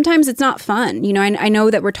sensual. And sometimes it's not fun. You know, I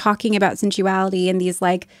know that we're talking about sensuality in these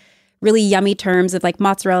like really yummy terms of like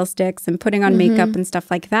mozzarella sticks and putting on makeup and stuff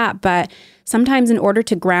like that. But sometimes in order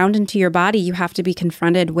to ground into your body, you have to be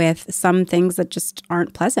confronted with some things that just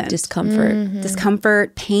aren't pleasant.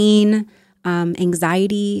 Discomfort, pain,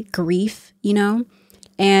 anxiety, grief, you know?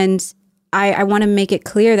 And I want to make it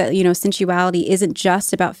clear that, you know, sensuality isn't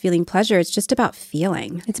just about feeling pleasure. It's just about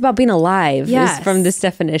feeling. It's about being alive is from this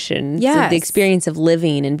definition. Yes. So the experience of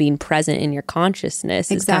living and being present in your consciousness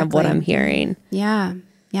is kind of what I'm hearing. Yeah.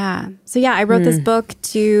 Yeah. So yeah, I wrote this book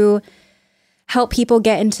to help people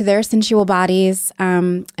get into their sensual bodies.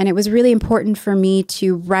 And it was really important for me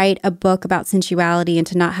to write a book about sensuality and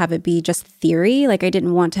to not have it be just theory. Like, I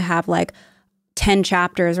didn't want to have like 10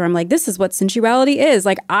 chapters where I'm like, this is what sensuality is.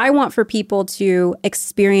 Like, I want for people to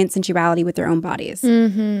experience sensuality with their own bodies.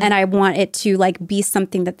 And I want it to like be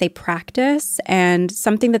something that they practice and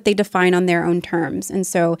something that they define on their own terms. And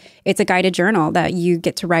so it's a guided journal that you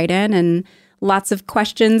get to write in, and lots of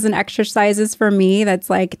questions and exercises for me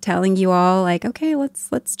that's like telling you all like, okay,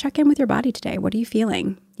 let's check in with your body today. What are you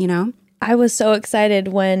feeling? You know? I was so excited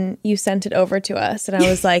when you sent it over to us, and I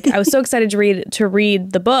was like, I was so excited to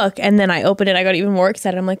read the book, and then I opened it. I got even more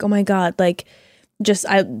excited. I'm like, oh my God, like, just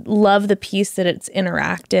I love the piece that it's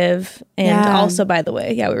interactive, and also, by the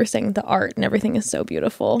way, we were saying the art and everything is so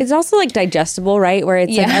beautiful. It's also like digestible, right? Where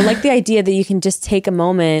it's like, I like the idea that you can just take a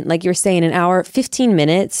moment, like you were saying, an hour, 15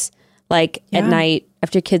 minutes, like at night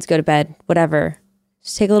after your kids go to bed, whatever.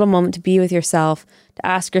 Just take a little moment to be with yourself, to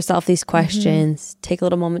ask yourself these questions, take a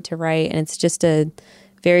little moment to write. And it's just a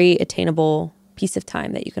very attainable piece of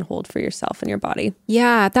time that you can hold for yourself and your body.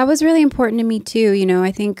 Yeah, that was really important to me too. You know,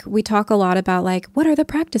 I think we talk a lot about like, what are the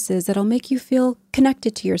practices that'll make you feel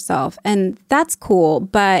connected to yourself? And that's cool,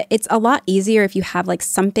 but it's a lot easier if you have like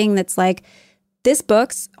something that's like this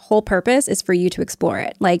book's whole purpose is for you to explore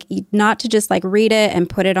it. Like, not to just like read it and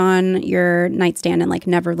put it on your nightstand and like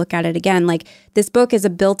never look at it again. Like, this book is a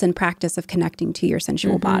built-in practice of connecting to your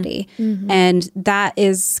sensual body. And that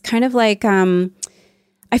is kind of like,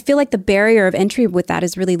 I feel like the barrier of entry with that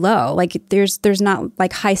is really low. Like, there's not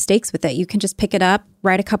like high stakes with it. You can just pick it up,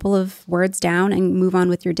 write a couple of words down, and move on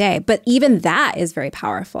with your day. But even that is very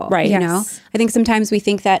powerful, right? You know, I think sometimes we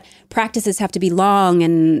think that practices have to be long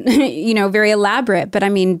and you know, very elaborate. But I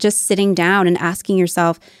mean, just sitting down and asking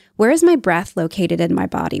yourself, where is my breath located in my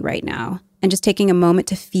body right now? And just taking a moment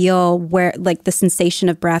to feel where, like, the sensation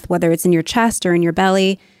of breath, whether it's in your chest or in your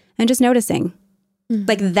belly, and just noticing,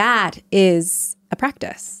 like, that is a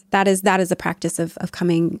practice. That is a practice of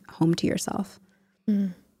coming home to yourself.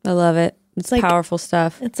 I love it. It's like powerful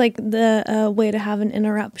stuff. It's like the way to have an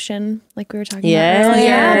interruption, like we were talking Yes. about earlier.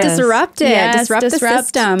 Yeah, disrupt it. Yes, disrupt the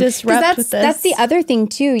system. Disrupt with That's this. the other thing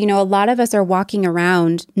too. You know, a lot of us are walking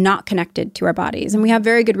around not connected to our bodies, and we have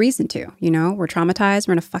very good reason to. You know, we're traumatized.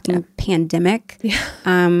 We're in a fucking pandemic.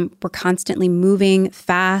 We're constantly moving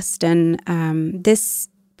fast, and this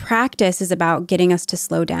practice is about getting us to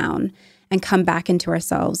slow down and come back into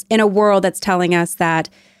ourselves in a world that's telling us that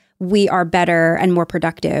we are better and more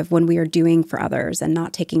productive when we are doing for others and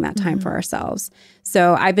not taking that time for ourselves.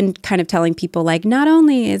 So I've been kind of telling people, like, not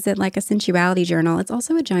only is it like a sensuality journal, it's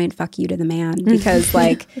also a giant fuck you to the man, because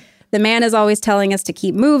like the man is always telling us to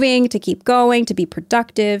keep moving, to keep going, to be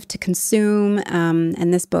productive, to consume.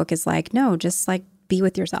 And this book is like, no, just like be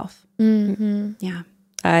with yourself. Yeah.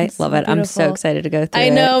 I love it. I'm so beautiful. excited to go through it. I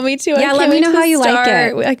know, me too. Yeah, let me know how you like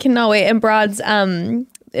it. I cannot wait. And Broads,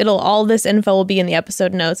 all this info will be in the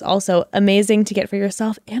episode notes. Also amazing to get for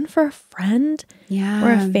yourself and for a friend. Yeah.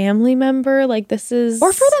 Or a family member. Like, this is...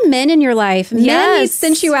 Or for the men in your life. Men need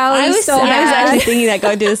sensuality I was actually thinking that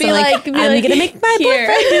going through this. I'm like, I'm going to make my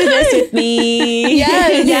boyfriend do this with me.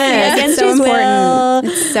 Yes. It's so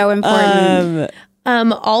important. It's so important.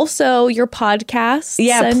 Also, your podcast.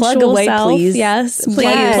 Yeah, Sensual plug away, Self. please. Yes,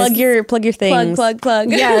 please. Plug your things.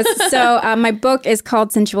 Plug. Yes. So my book is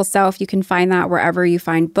called Sensual Self. You can find that wherever you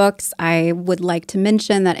find books. I would like to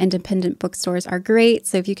mention that independent bookstores are great.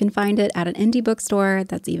 So if you can find it at an indie bookstore,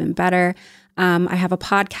 that's even better. I have a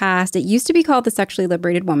podcast. It used to be called The Sexually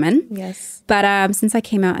Liberated Woman. Yes. But since I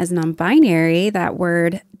came out as non-binary, that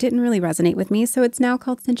word didn't really resonate with me. So it's now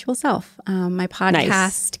called Sensual Self. My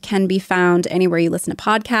podcast can be found anywhere you listen to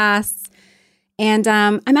podcasts. And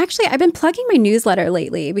I've been plugging my newsletter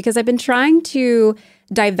lately because I've been trying to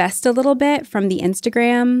divest a little bit from the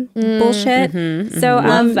Instagram bullshit. So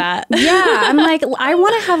love that. Yeah, I'm like, I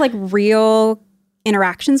want to have like real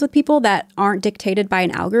interactions with people that aren't dictated by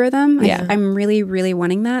an algorithm. Yeah. I'm really, really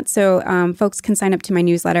wanting that. So folks can sign up to my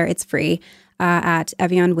newsletter. It's free at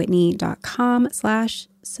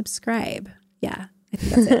evionwhitney.com/subscribe. Yeah, I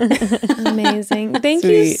think that's it. Amazing. Thank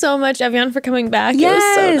you so much, Evian, for coming back. Yes, It was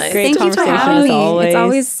so nice. Great thank you for conversation having as me. always. It's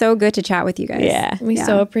always so good to chat with you guys. Yeah. We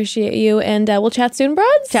so appreciate you. And we'll chat soon,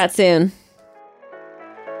 Broads. Chat soon.